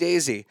dog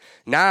Daisy.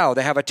 Now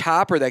they have a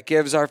topper that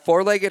gives our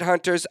 4-legged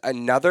hunters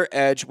another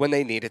edge when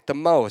they need it the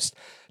most.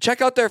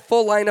 Check out their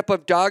full lineup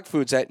of dog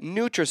foods at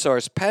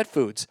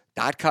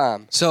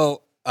NutrisourcePetFoods.com.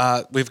 So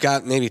we've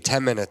got maybe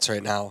 10 minutes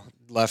right now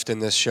left in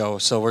this show,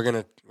 so we're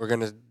gonna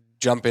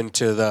jump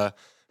into the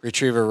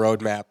retriever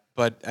roadmap.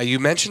 But you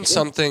mentioned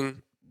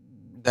something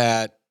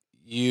that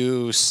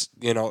you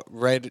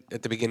right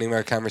at the beginning of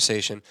our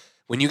conversation.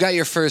 When you got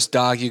your first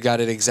dog, you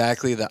got it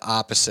exactly the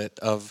opposite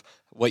of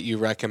what you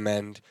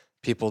recommend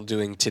people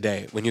doing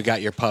today when you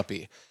got your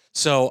puppy.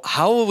 So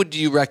how would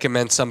you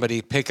recommend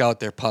somebody pick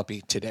out their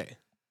puppy today,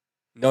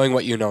 knowing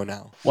what you know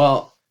now?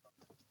 Well,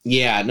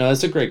 yeah, no,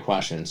 that's a great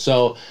question.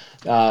 So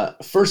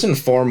first and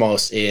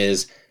foremost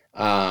is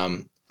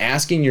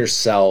asking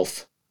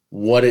yourself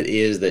what it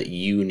is that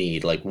you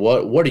need. Like,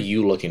 what are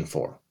you looking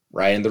for?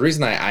 Right. And the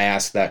reason I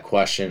ask that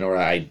question, or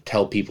I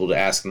tell people to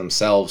ask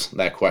themselves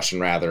that question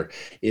rather,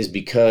 is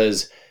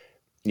because,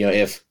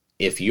 if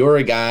you're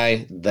a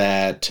guy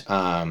that,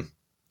 I'm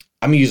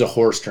gonna use a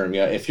horse term.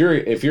 If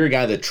you're a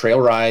guy that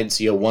trail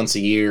rides, once a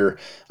year,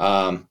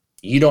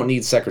 you don't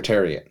need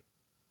Secretariat.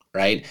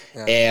 Right.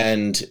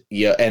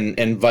 Yeah.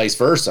 And vice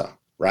versa.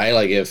 Right.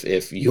 Like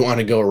if you want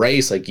to go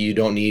race, like you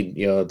don't need,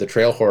 the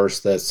trail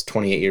horse that's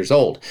 28 years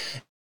old.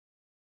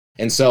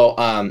 And so,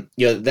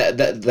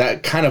 that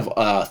kind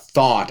of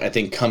thought, I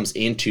think, comes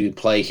into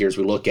play here as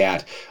we look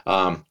at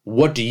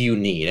what do you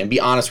need, and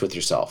be honest with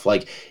yourself.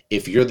 Like,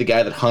 if you're the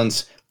guy that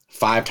hunts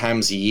 5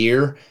 times a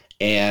year,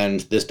 and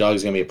this dog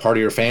is going to be a part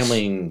of your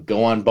family, and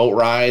go on boat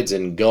rides,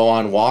 and go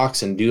on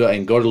walks, and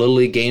go to Little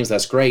League games,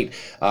 that's great.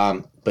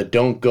 But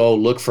don't go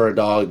look for a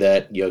dog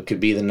that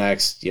could be the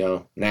next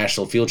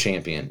national field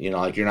champion.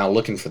 Like, you're not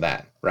looking for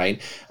that,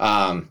 right?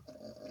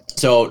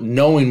 So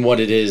knowing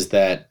what it is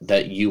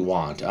that you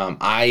want,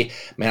 I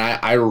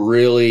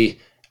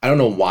don't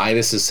know why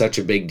this is such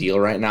a big deal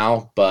right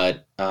now,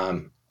 but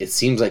it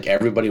seems like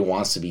everybody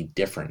wants to be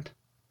different.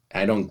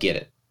 I don't get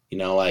it.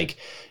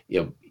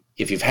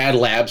 If you've had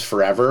labs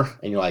forever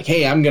and you're like,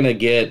 hey, I'm gonna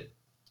get,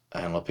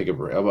 I don't know, pick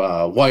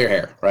a wire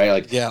hair, right?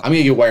 Like, yeah, I'm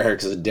gonna get wire hair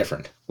because it's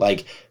different.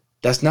 Like,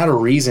 that's not a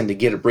reason to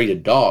get a breed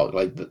of dog.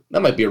 Like,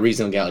 that might be a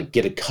reason to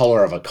get a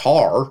color of a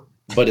car.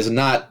 but it's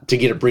not to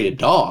get a breed of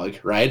dog,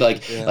 right?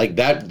 Like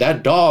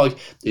that dog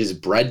is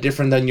bred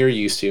different than you're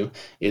used to,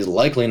 is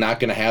likely not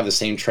going to have the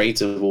same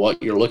traits of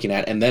what you're looking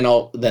at. And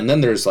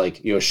then there's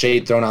like,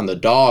 shade thrown on the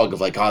dog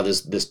of like, oh,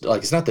 this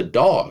like, it's not the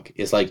dog.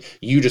 It's like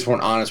you just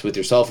weren't honest with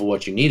yourself of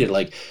what you needed.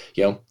 Like,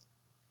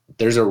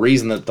 there's a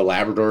reason that the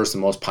Labrador is the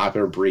most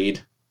popular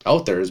breed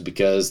out there, is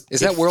because is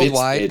that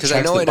worldwide? Because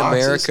I know in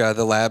America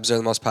the Labs are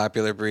the most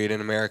popular breed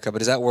in America,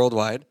 but is that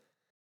worldwide?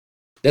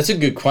 That's a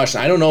good question.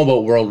 I don't know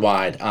about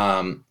worldwide.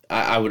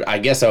 I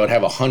guess I would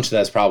have a hunch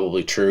that's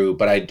probably true,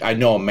 but I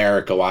know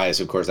America wise,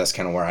 of course, that's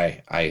kind of where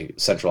I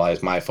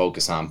centralize my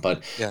focus on.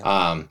 But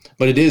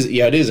it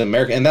is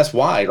America, and that's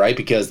why, right?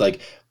 Because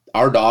like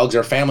our dogs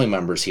are family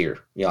members here.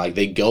 Like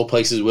they go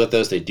places with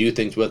us, they do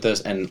things with us,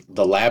 and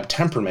the Lab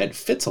temperament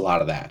fits a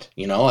lot of that.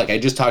 Like I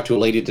just talked to a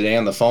lady today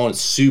on the phone,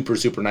 super,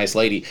 super nice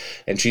lady,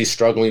 and she's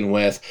struggling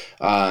with,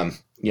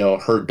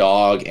 her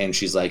dog, and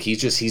she's like, he's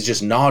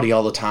just naughty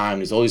all the time.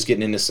 He's always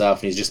getting into stuff,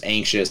 and he's just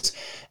anxious.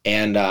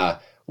 And,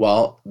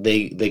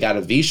 they got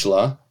a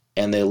Vizsla,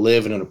 and they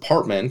live in an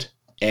apartment,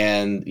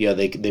 and,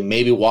 they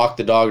maybe walk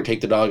the dog or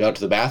take the dog out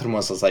to the bathroom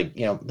once. It's like,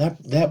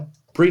 that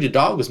breed of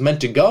dog was meant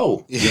to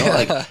go.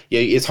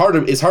 It's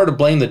hard to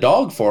blame the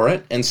dog for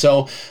it. And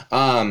so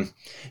I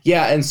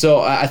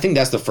think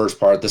that's the first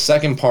part. The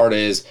second part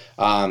is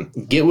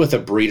get with a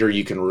breeder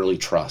you can really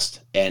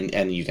trust,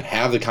 and you can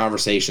have the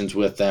conversations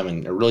with them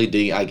and really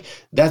dig. Like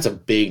that's a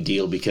big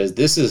deal, because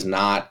this is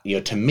not,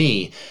 to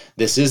me,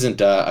 this isn't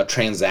a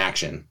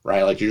transaction,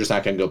 right? Like you're just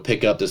not going to go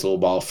pick up this little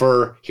ball of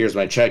fur. Here's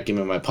my check, give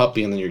me my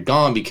puppy, and then you're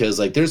gone, because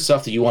like there's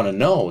stuff that you want to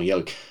know.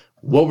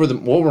 What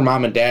were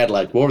mom and dad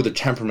like? What were the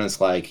temperaments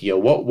like?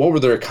 What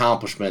were their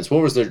accomplishments?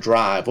 What was their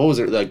drive? What was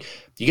their, like,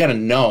 you got to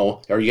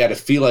know, or you got to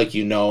feel like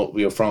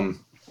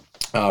from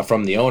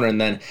the owner. And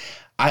then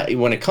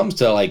when it comes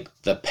to like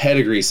the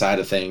pedigree side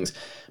of things,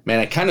 man,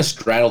 I kind of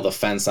straddle the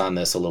fence on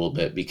this a little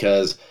bit,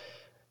 because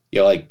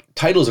like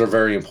titles are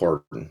very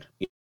important.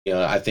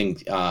 I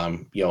think,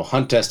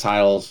 hunt test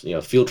titles,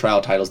 field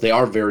trial titles, they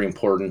are very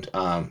important.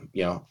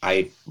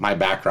 My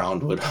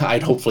background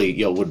I'd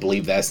hopefully, would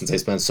believe that, since I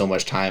spend so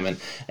much time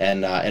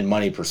and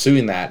money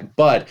pursuing that.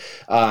 But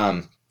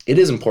it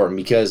is important,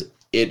 because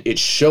it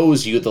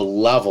shows you the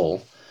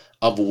level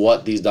of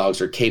what these dogs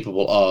are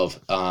capable of,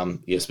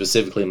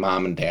 specifically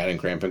mom and dad and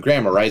grandpa and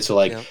grandma, right? So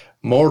like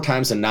more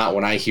times than not,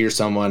 when I hear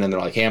someone and they're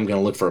like, hey, I'm going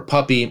to look for a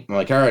puppy, I'm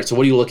like, all right, so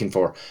what are you looking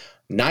for?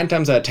 9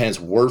 times out of 10, it's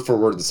word for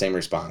word the same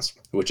response,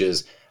 which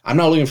is, I'm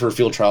not looking for a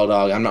field trial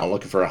dog. I'm not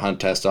looking for a hunt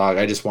test dog.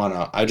 I just want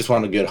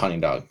a good hunting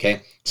dog.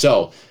 Okay.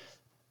 So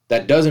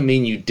that doesn't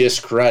mean you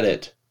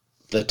discredit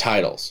the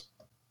titles.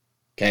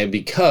 Okay.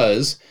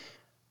 Because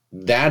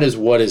that is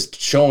what is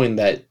showing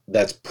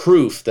that's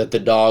proof that the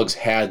dogs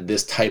had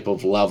this type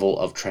of level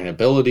of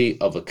trainability,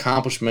 of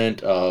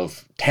accomplishment,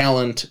 of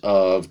talent,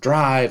 of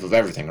drive, of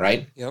everything,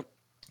 right? Yep.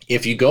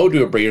 If you go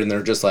to a breeder and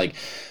they're just like,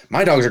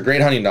 my dogs are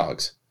great hunting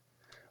dogs.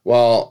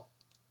 Well,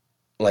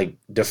 like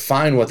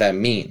define what that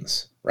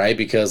means, right?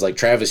 Because like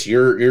Travis,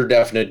 your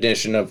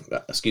definition of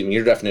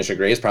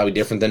great is probably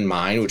different than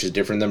mine, which is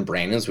different than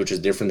Brandon's, which is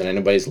different than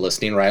anybody's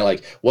listening, right?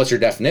 Like, what's your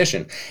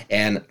definition?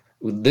 And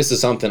this is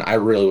something I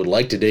really would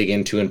like to dig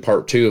into in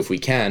part 2 if we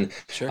can.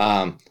 Sure.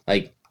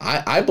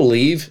 I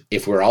believe,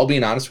 if we're all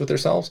being honest with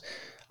ourselves,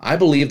 I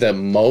believe that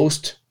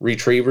most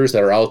retrievers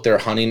that are out there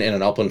hunting in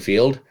an upland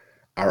field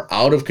are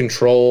out of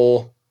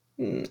control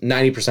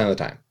 90% of the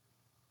time.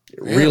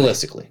 Really?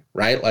 Realistically,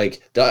 right?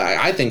 Like,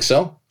 I think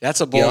so.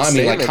 That's a bold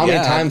statement. Like how many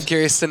times? I'm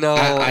curious to know.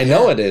 I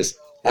know it is.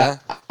 Yeah.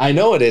 I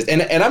know it is.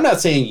 And I'm not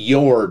saying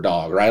your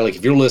dog, right? Like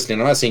if you're listening,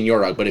 I'm not saying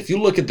your dog, but if you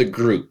look at the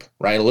group,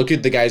 right? Look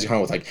at the guys you're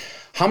hunting with, like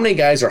how many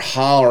guys are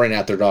hollering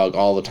at their dog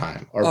all the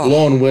time, or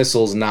blowing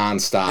whistles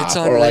nonstop? It's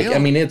unreal. Or like, I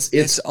mean,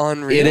 it's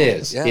unreal. It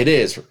is. Yeah. It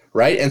is.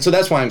 Right. And so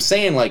that's why I'm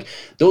saying like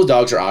those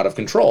dogs are out of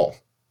control.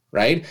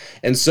 Right.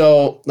 And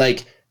so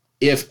like,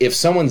 if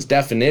someone's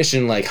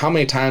definition, like how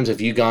many times have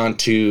you gone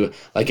to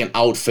like an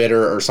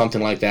outfitter or something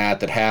like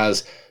that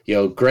has,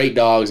 great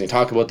dogs, and you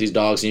talk about these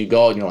dogs, and you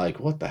go and you're like,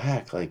 what the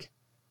heck? Like,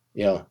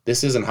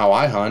 this isn't how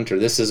I hunt, or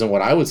this isn't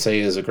what I would say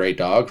is a great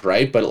dog,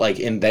 right? But like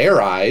in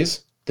their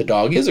eyes, the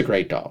dog is a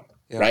great dog.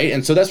 Yeah. Right.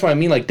 And so that's what I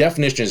mean. Like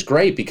definition is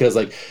great, because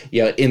like,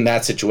 in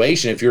that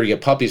situation, if you were to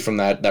get puppies from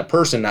that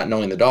person, not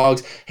knowing the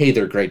dogs, hey,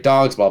 they're great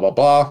dogs, blah, blah,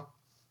 blah.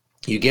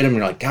 You get them and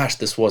you're like, gosh,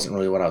 this wasn't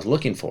really what I was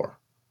looking for.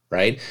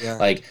 Right. Yeah.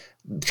 Like,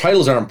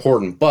 titles are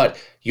important, but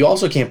you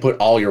also can't put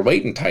all your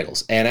weight in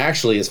titles. And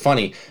actually, it's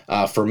funny,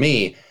 for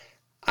me,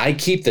 I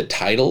keep the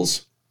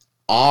titles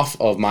off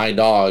of my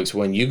dogs.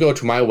 When you go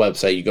to my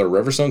website, you go to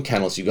Riverstone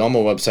Kennels, you go on my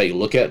website, you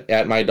look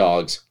at my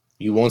dogs,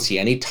 you won't see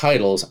any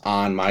titles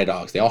on my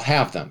dogs. They all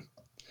have them,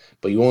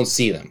 but you won't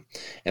see them.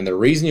 And the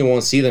reason you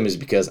won't see them is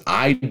because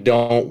I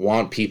don't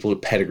want people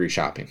pedigree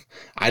shopping.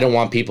 I don't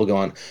want people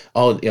going,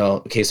 oh,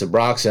 okay, so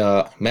Brock's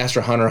a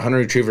master hunter, hunter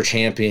retriever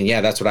champion.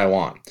 Yeah, that's what I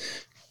want.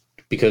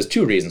 Because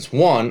 2 reasons.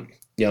 One,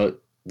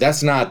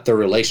 that's not the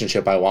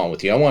relationship I want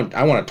with you. I want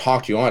to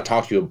talk to you. I want to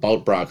talk to you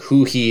about Brock,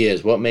 who he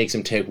is, what makes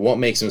him tick, what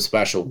makes him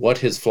special, what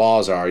his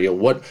flaws are,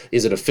 what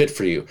is it a fit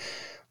for you?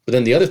 But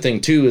then the other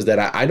thing too is that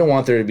I don't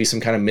want there to be some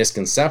kind of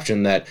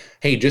misconception that,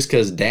 hey, just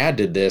because dad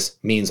did this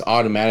means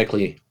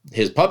automatically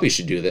his puppy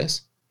should do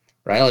this,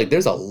 right? Like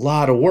there's a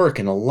lot of work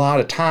and a lot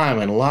of time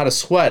and a lot of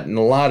sweat and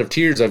a lot of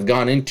tears I've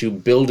gone into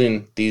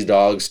building these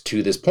dogs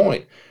to this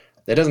point.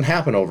 That doesn't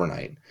happen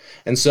overnight.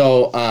 And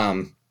so,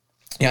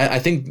 yeah, I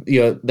think,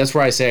 that's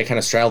where I say I kind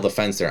of straddle the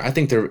fence there. I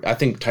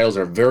think titles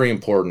are very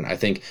important. I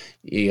think,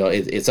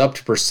 it's up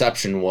to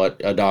perception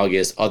what a dog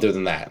is other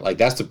than that. Like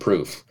that's the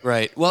proof.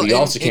 Right. Well, but you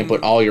also can't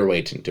put all your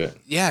weight into it.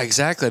 Yeah,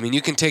 exactly. I mean,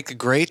 you can take a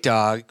great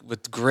dog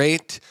with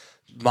great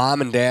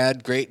mom and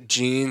dad, great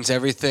genes,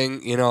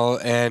 everything,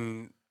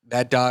 and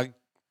that dog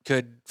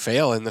could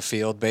fail in the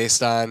field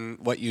based on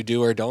what you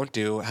do or don't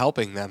do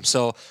helping them.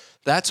 So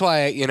that's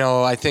why,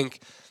 I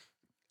think,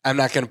 I'm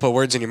not going to put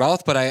words in your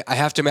mouth, but I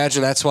have to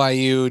imagine that's why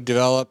you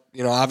develop,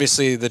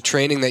 obviously the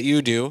training that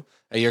you do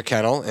at your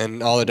kennel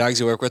and all the dogs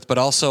you work with, but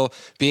also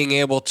being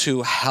able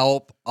to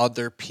help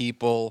other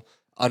people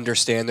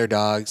understand their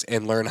dogs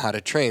and learn how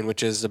to train,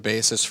 which is the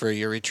basis for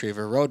your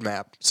Retriever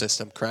Roadmap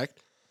system, correct?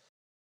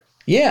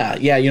 Yeah.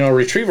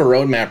 Retriever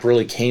Roadmap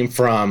really came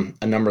from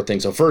a number of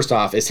things. So first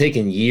off, it's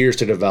taken years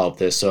to develop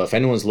this. So if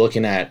anyone's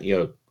looking at,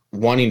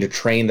 wanting to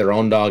train their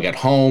own dog at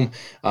home,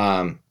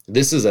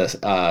 this is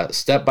a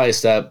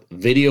step-by-step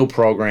video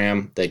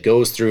program that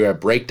goes through a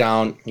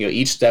breakdown,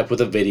 each step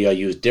with a video. I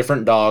use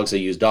different dogs. I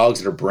use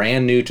dogs that are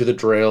brand new to the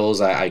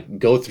drills. I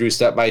go through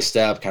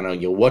step-by-step, kind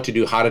of, what to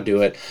do, how to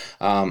do it.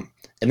 And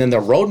then the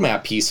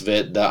roadmap piece of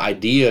it, the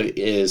idea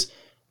is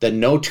that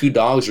no two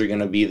dogs are going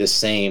to be the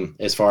same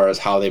as far as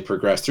how they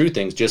progress through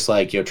things. Just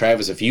like,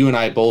 Travis, if you and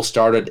I both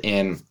started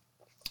in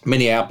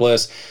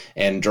Minneapolis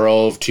and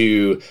drove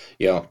to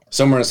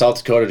somewhere in South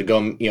Dakota to go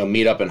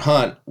meet up and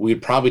hunt,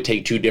 we'd probably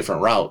take two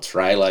different routes,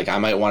 right? Like I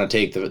might want to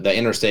take the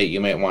interstate, you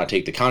might want to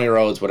take the county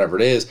roads, whatever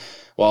it is.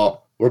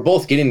 Well, we're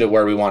both getting to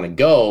where we want to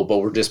go, but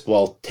we're just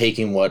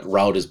taking what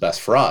route is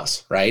best for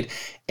us, right?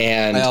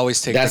 And I always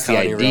take that's the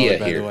county the idea road,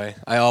 by here. the way.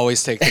 I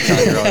always take the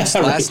county roads.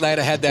 Last night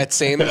I had that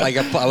same,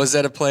 I was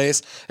at a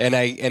place and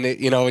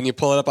when you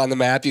pull it up on the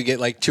map, you get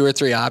like 2 or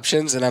 3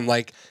 options and I'm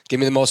like, give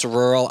me the most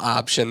rural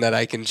option that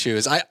I can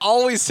choose. I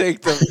always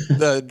take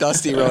the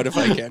dusty road if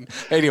I can.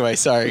 Anyway,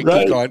 sorry,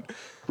 Right. Keep going.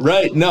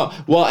 Right. No.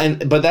 Well,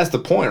 but that's the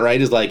point, right?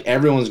 Is like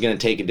everyone's going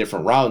to take a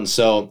different route. And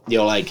so,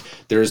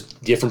 there's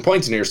different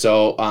points in here.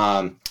 So,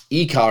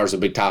 e-collar is a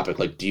big topic.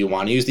 Like, do you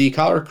want to use the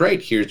e-collar?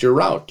 Great. Here's your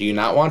route. Do you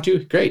not want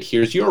to? Great.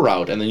 Here's your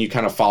route. And then you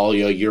kind of follow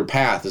your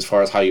path as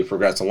far as how you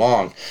progress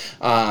along.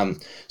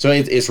 So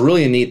it's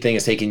really a neat thing.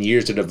 It's taken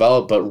years to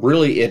develop, but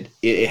really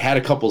it had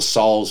a couple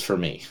solves for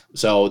me.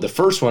 So the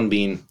first one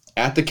being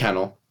at the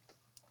kennel,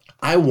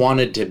 I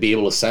wanted to be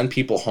able to send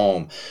people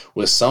home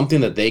with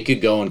something that they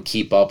could go and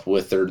keep up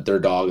with their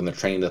dog and the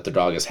training that their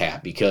dog has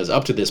had. Because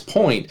up to this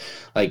point,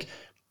 like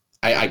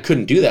I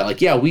couldn't do that.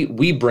 Like, yeah,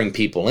 we bring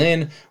people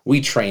in,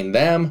 we train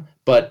them,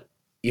 but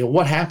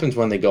what happens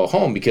when they go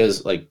home?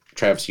 Because like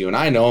Travis, you and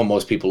I know, and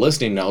most people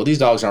listening know, these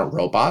dogs aren't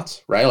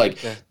robots, right? Like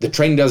The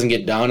training doesn't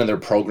get done and they're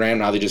programmed.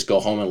 Now they just go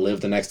home and live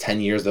the next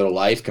 10 years of their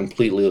life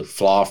completely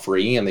flaw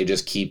free, and they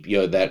just keep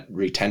that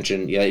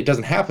retention. It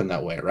doesn't happen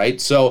that way, right?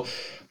 So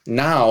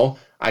now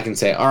I can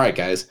say, all right,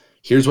 guys,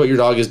 here's what your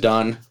dog has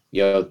done,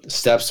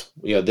 steps,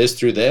 this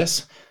through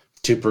this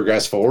to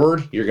progress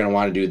forward. You're going to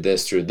want to do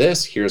this through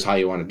this. Here's how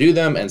you want to do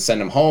them, and send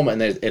them home.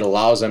 And it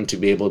allows them to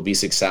be able to be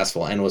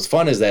successful. And what's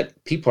fun is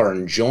that people are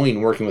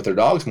enjoying working with their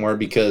dogs more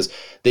because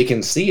they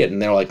can see it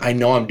and they're like, I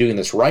know I'm doing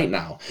this right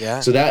now. Yeah.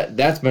 So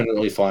that's been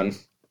really fun.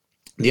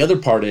 The other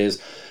part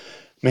is,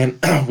 man,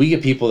 we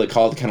get people that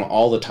call the kennel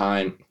all the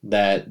time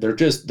that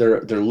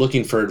they're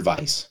looking for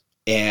advice.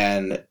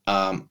 And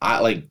I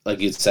like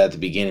you said at the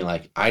beginning,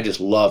 like I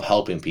just love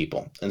helping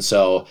people. And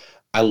so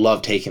I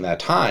love taking that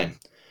time.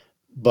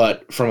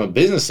 But from a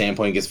business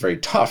standpoint, it gets very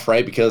tough,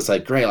 right? Because it's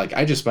like, great, like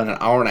I just spent an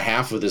hour and a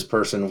half with this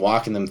person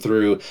walking them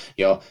through,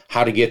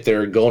 how to get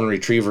their golden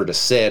retriever to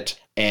sit,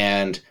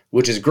 and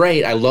which is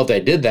great. I love that I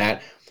did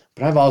that.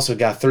 But I've also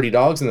got 30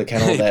 dogs in the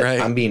kennel that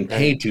Right, I'm being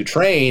paid to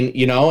train,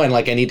 and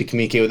like I need to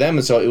communicate with them.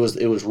 And so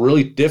it was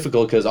really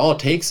difficult because all it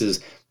takes is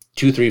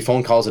 2-3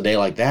 phone calls a day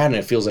like that, and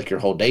it feels like your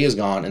whole day is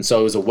gone. And so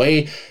it was a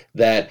way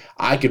that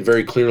I could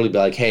very clearly be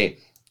like, hey,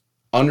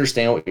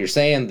 understand what you're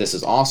saying. This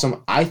is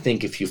awesome. I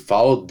think if you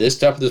followed this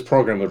step of this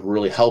program, it would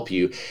really help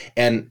you.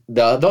 And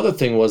the other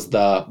thing was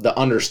the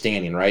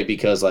understanding, right?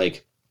 Because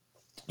like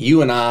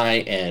you and I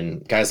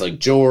and guys like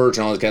George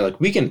and all those guys,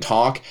 like we can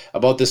talk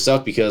about this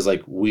stuff because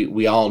like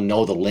we all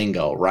know the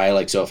lingo, right?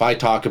 Like, so if I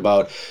talk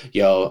about,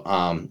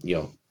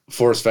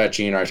 force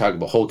fetching, or I talk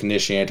about whole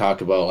conditioning, I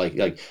talk about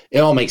like it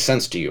all makes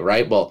sense to you,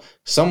 right? Well,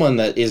 someone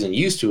that isn't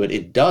used to it,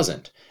 it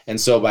doesn't. And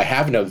so by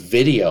having a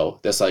video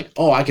that's like,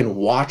 oh, I can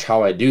watch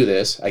how I do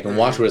this, I can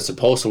watch what it's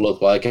supposed to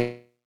look like, and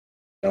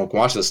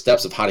watch the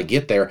steps of how to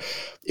get there,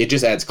 it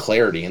just adds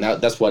clarity. And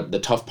that's what the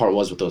tough part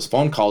was with those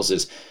phone calls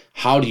is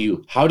how do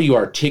you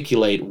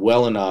articulate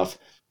well enough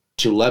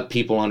to let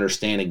people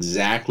understand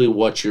exactly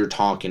what you're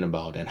talking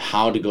about and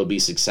how to go be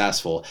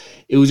successful,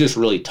 it was just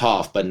really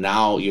tough. But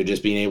now you're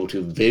just being able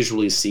to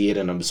visually see it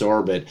and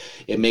absorb it.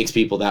 It makes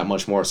people that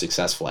much more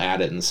successful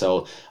at it. And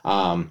so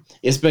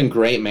it's been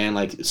great, man.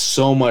 Like,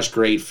 so much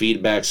great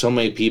feedback. So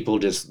many people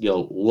just,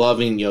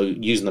 loving,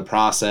 using the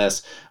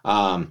process.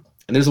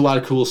 And there's a lot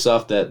of cool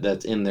stuff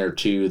that's in there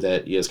too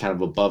that is kind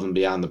of above and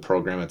beyond the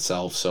program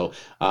itself. So,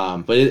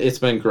 but it's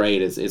been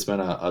great. It's been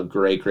a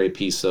great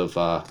piece of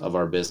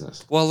our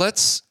business. Well,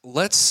 let's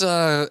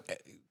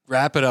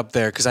wrap it up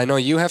there, because I know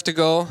you have to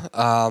go,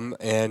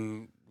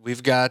 and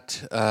we've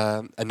got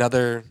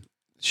another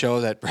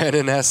show that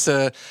Brandon has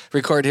to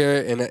record here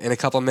in a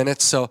couple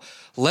minutes. So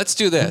let's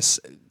do this.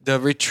 The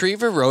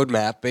Retriever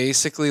Roadmap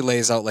basically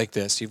lays out like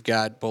this. You've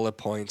got bullet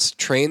points: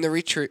 train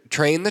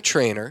the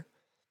trainer,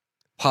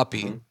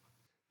 puppy,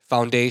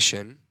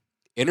 foundation,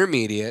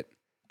 intermediate,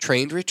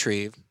 trained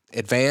retrieve,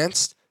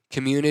 advanced,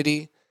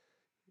 community,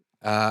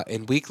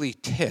 and weekly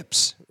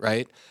tips.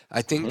 Right?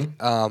 I think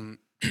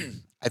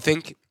I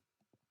think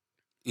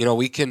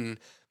we can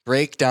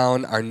break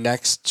down our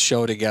next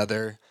show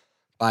together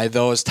by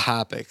those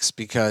topics,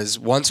 because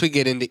once we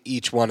get into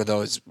each one of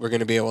those, we're going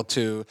to be able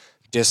to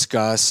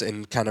discuss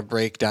and kind of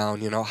break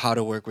down, how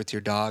to work with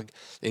your dog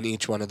in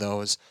each one of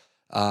those.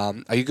 Are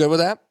you good with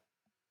that?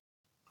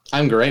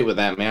 I'm great with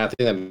that, man. I think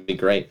that'd be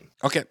great.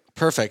 Okay,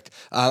 perfect.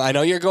 I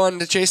know you're going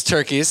to chase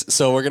turkeys,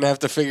 so we're gonna have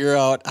to figure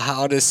out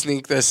how to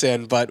sneak this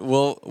in, but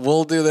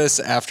we'll do this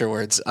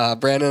afterwards.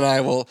 Brandon and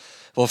I will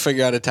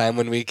figure out a time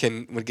when we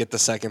get the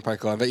second part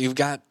going. But you've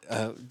got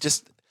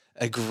just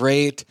a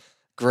great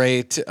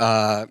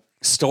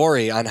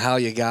story on how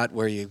you got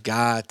where you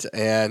got,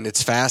 and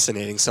it's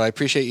fascinating. So I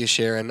appreciate you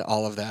sharing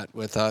all of that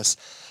with us.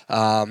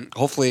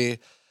 Hopefully,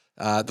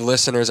 the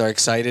listeners are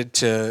excited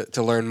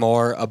to learn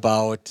more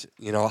about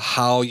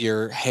how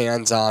your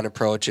hands-on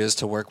approach is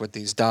to work with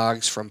these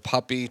dogs, from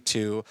puppy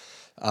to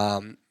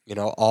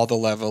all the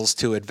levels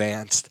to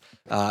advanced.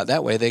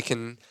 That way they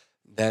can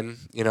then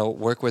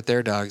work with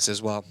their dogs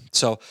as well.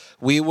 So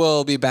we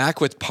will be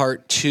back with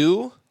part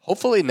 2,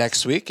 hopefully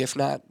next week, if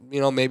not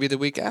maybe the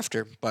week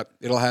after, but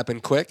it'll happen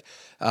quick.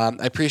 I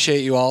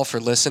appreciate you all for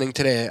listening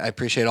today. I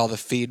appreciate all the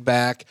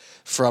feedback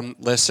from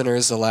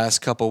listeners the last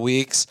couple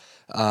weeks.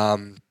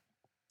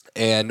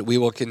 And we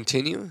will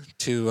continue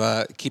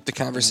to keep the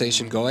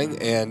conversation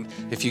going. And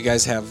if you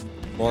guys have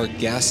more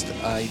guest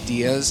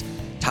ideas,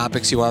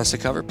 topics you want us to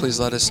cover, please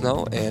let us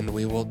know, and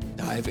we will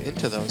dive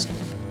into those.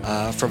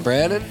 From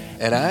Brandon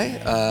and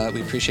I,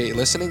 we appreciate you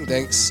listening.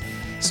 Thanks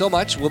so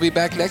much. We'll be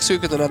back next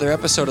week with another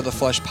episode of the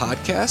Flush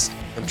Podcast.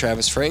 I'm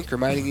Travis Frank,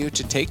 reminding you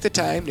to take the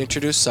time to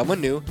introduce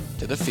someone new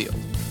to the field.